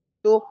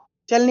 तो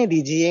चलने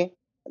दीजिए,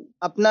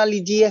 अपना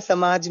लीजिए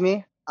समाज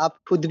में, आप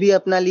खुद भी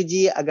अपना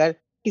लीजिए। अगर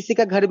किसी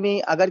का घर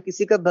में, अगर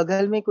किसी का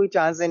बगल में कोई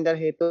ट्रांसजेंडर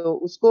है तो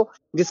उसको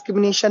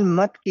डिस्क्रिमिनेशन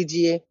मत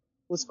कीजिए,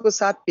 उसको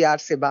साथ प्यार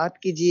से बात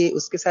कीजिए,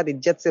 उसके साथ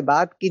इज्जत से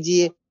बात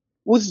कीजिए।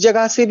 उस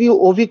जगह से भी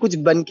वो भी कुछ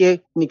बन के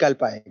निकल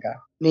पाएगा।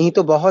 नहीं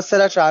तो बहुत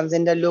सारा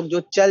ट्रांसजेंडर लोग जो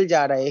चल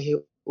जा रहे हैं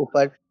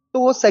ऊपर, तो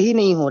वो सही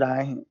नहीं हो रहा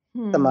है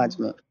समाज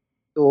में।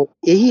 तो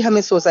यही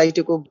हमें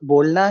सोसाइटी को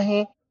बोलना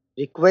है,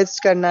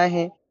 रिक्वेस्ट करना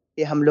है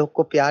कि हम लोग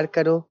को प्यार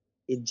करो,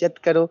 इज्जत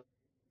करो।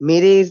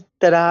 मेरे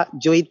तरह,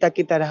 जोईता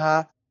की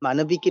तरह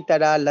मानवी की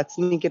तरह,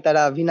 लक्ष्मी की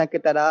तरह, अभिना की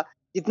तरह,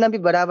 जितना भी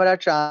बड़ा बड़ा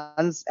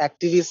ट्रांस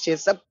एक्टिविस्ट है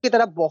सबकी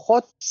तरह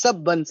बहुत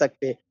सब बन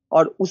सकते हैं।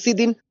 और उसी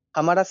दिन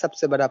हमारा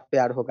सबसे बड़ा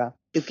प्यार होगा,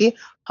 क्योंकि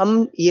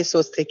हम ये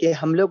सोचते कि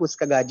हम लोग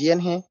उसका गार्जियन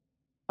है,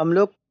 हम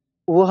लोग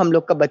वो हम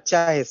लोग का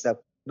बच्चा है।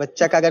 सब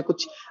बच्चा का अगर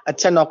कुछ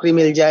अच्छा नौकरी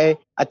मिल जाए,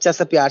 अच्छा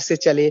सा प्यार से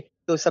चले,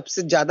 तो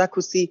सबसे ज्यादा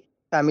खुशी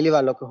फैमिली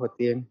वालों को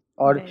होती है।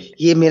 और राइट।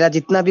 ये मेरा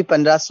जितना भी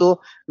 1500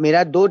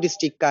 मेरा 2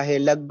 डिस्ट्रिक्ट का है,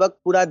 लगभग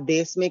पूरा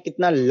देश में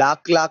कितना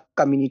लाख लाख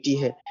कम्युनिटी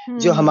है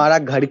जो हमारा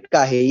घर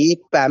का है, ये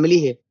एक फैमिली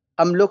है।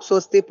 हम लोग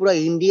सोचते पूरा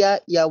इंडिया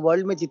या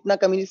वर्ल्ड में जितना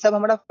कम्युनिटी सब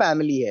हमारा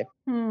फैमिली है।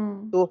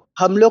 तो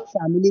हम लोग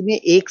फैमिली में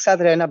एक साथ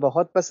रहना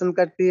बहुत पसंद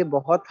करते हैं,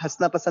 बहुत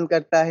हंसना पसंद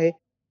करता है।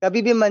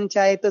 कभी भी मन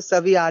चाहे तो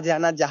सभी आ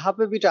जाना, जहाँ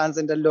पे भी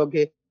ट्रांसजेंडर लोग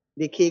हैं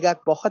देखिएगा,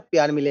 बहुत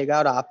प्यार मिलेगा।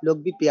 और आप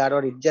लोग भी प्यार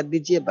और इज्जत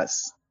दीजिए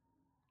बस।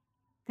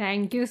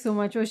 थैंक यू सो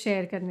मच वो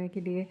शेयर करने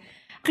के लिए।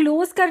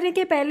 क्लोज करने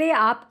के पहले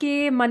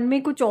आपके मन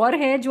में कुछ और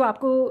है जो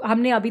आपको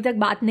हमने अभी तक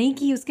बात नहीं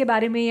की उसके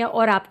बारे में, या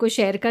और आपको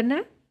शेयर करना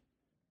है?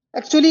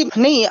 एक्चुअली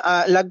नहीं,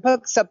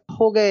 लगभग सब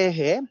हो गए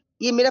हैं।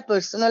 ये मेरा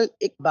पर्सनल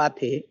एक बात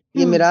है, ये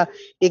हम्म। मेरा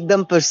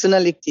एकदम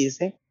पर्सनल एक चीज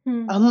है।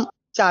 हम्म। हम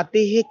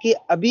चाहते हैं कि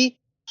अभी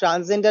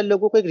ट्रांसजेंडर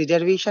लोगों को एक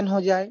रिजर्वेशन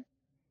हो जाए,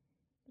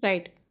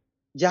 राइट।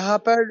 जहां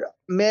पर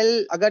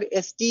मेल अगर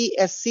एसटी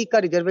एससी का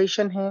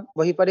रिजर्वेशन है,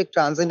 वहीं पर एक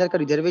ट्रांसजेंडर का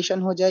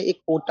रिजर्वेशन हो जाए, एक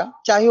कोटा,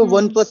 चाहे वो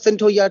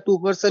 1% हो या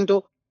 2% हो,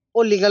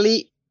 वो लीगली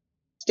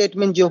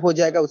स्टेटमेंट जो हो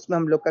जाएगा उसमें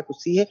हम लोग का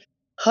खुशी है।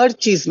 हर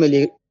चीज में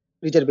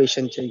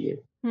रिजर्वेशन चाहिए,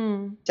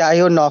 हम्म।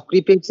 चाहे वो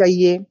नौकरी पे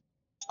चाहिए,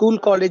 स्कूल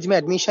कॉलेज में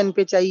एडमिशन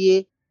पे चाहिए,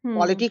 हम्म।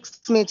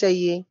 पॉलिटिक्स में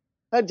चाहिए,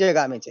 हर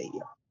जगह में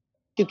चाहिए।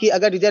 क्योंकि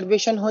अगर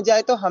रिजर्वेशन हो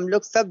जाए तो हम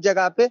लोग सब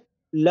जगह पे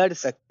लड़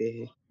सकते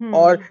हैं।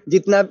 और हम्म।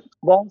 जितना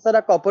बहुत सारा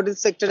कॉर्पोरेट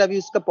सेक्टर अभी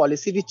उसका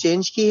पॉलिसी भी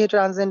चेंज की है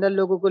ट्रांसजेंडर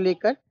लोगों को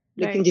लेकर,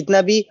 लेकिन राइट।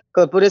 जितना भी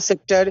कॉर्पोरेट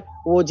सेक्टर,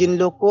 वो जिन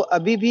लोग को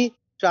अभी भी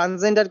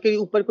ट्रांसजेंडर के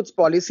ऊपर कुछ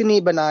पॉलिसी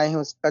नहीं बनाए हैं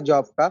उसका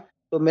जॉब का,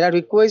 तो मेरा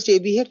रिक्वेस्ट ये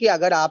भी है कि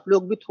अगर आप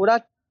लोग भी थोड़ा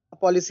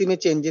पॉलिसी में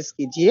चेंजेस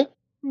कीजिए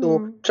तो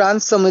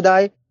ट्रांस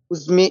समुदाय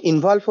उसमें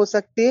इन्वॉल्व हो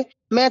सकते हैं।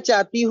 मैं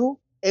चाहती हूँ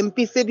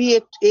एमपी से भी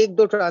एक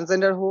दो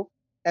ट्रांसजेंडर हो,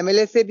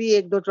 एमएलए से भी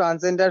एक दो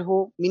ट्रांसजेंडर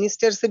हो,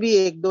 मिनिस्टर से भी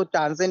एक दो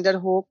ट्रांसजेंडर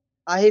हो,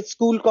 आए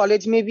स्कूल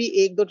कॉलेज में भी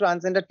एक दो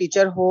ट्रांसजेंडर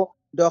टीचर हो,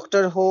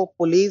 डॉक्टर हो,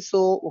 पुलिस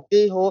हो,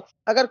 वकील हो।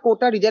 अगर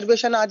कोटा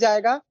रिजर्वेशन आ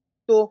जाएगा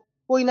तो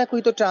कोई ना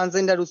कोई तो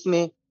ट्रांसजेंडर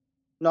उसमें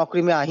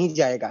नौकरी में आ ही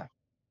जाएगा।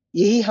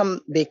 यही हम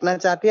देखना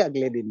चाहते हैं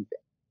अगले दिन पे।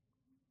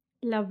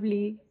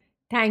 Lovely.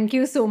 Thank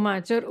you so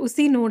much. और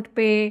उसी नोट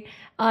पे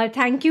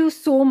thank you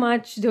so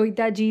much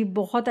Joyita ji,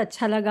 बहुत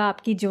अच्छा लगा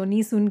आपकी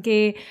जर्नी सुन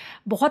के,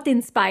 बहुत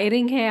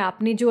इंस्पायरिंग है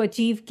आपने जो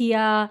अचीव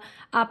किया,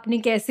 आपने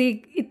कैसे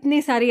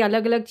इतने सारी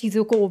अलग अलग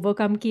चीज़ों को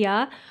ओवरकम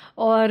किया।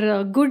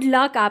 और गुड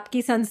लक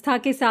आपकी संस्था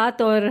के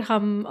साथ, और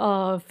हम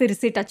फिर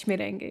से टच में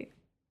रहेंगे।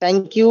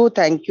 Thank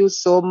you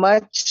so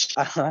much.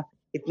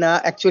 इतना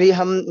एक्चुअली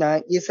हम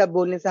ये सब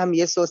बोलने से हम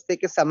ये सोचते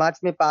कि समाज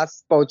में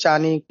पास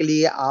पहुंचाने के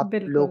लिए आप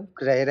बिल्कुल।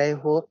 लोग रह रहे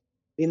हो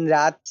दिन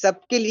रात,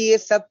 सबके लिए,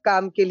 सब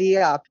काम के लिए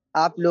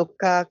आप लोग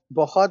का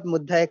बहुत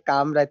मुद्दा है,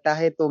 काम रहता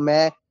है। तो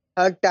मैं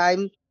हर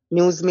टाइम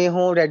न्यूज में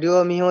हूँ,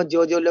 रेडियो में हूँ,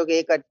 जो जो लोग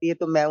ये करती है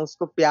तो मैं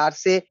उसको प्यार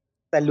से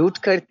सैल्यूट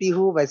करती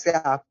हूँ। वैसे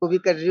आपको भी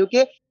कर रही हूँ कि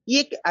ये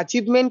एक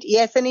अचीवमेंट, ये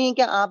ऐसा नहीं है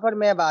कि आप और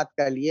मैं बात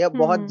कर लिए,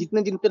 बहुत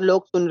जितने जितने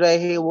लोग सुन रहे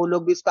हैं वो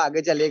लोग भी इसको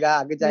आगे चलेगा,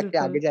 आगे जाके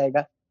बिल्कुल। आगे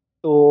जाएगा।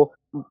 तो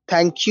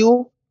थैंक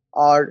यू।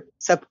 और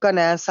सबका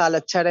नया साल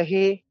अच्छा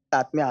रहे,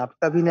 साथ में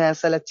आपका भी नया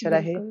साल अच्छा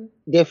रहे।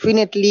 बिल्कुल।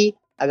 डेफिनेटली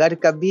अगर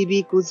कभी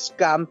भी कुछ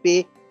काम पे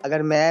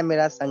अगर मैं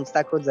मेरा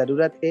संस्था को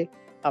जरूरत है,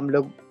 हम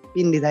लोग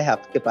बिन निधाय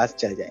आपके पास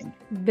चल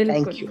जाएंगे। बिल्कुल।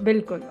 Thank you.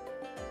 बिल्कुल।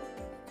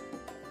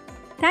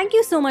 Thank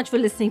you so much for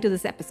listening to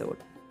this episode.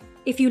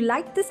 If you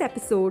liked this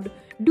episode,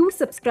 do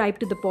subscribe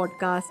to the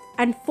podcast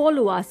and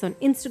follow us on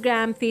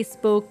Instagram,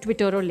 Facebook,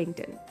 Twitter, or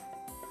LinkedIn.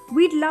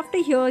 We'd love to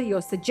hear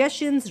your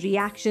suggestions,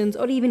 reactions,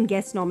 or even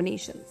guest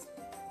nominations.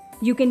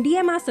 You can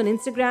DM us on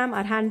Instagram,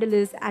 our handle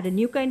is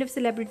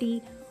 @anewkindofcelebrity,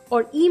 or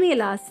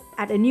email us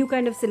at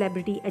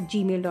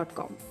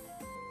anewkindofcelebrity@gmail.com.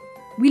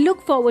 We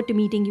look forward to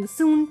meeting you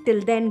soon. Till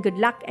then, good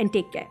luck and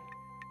take care.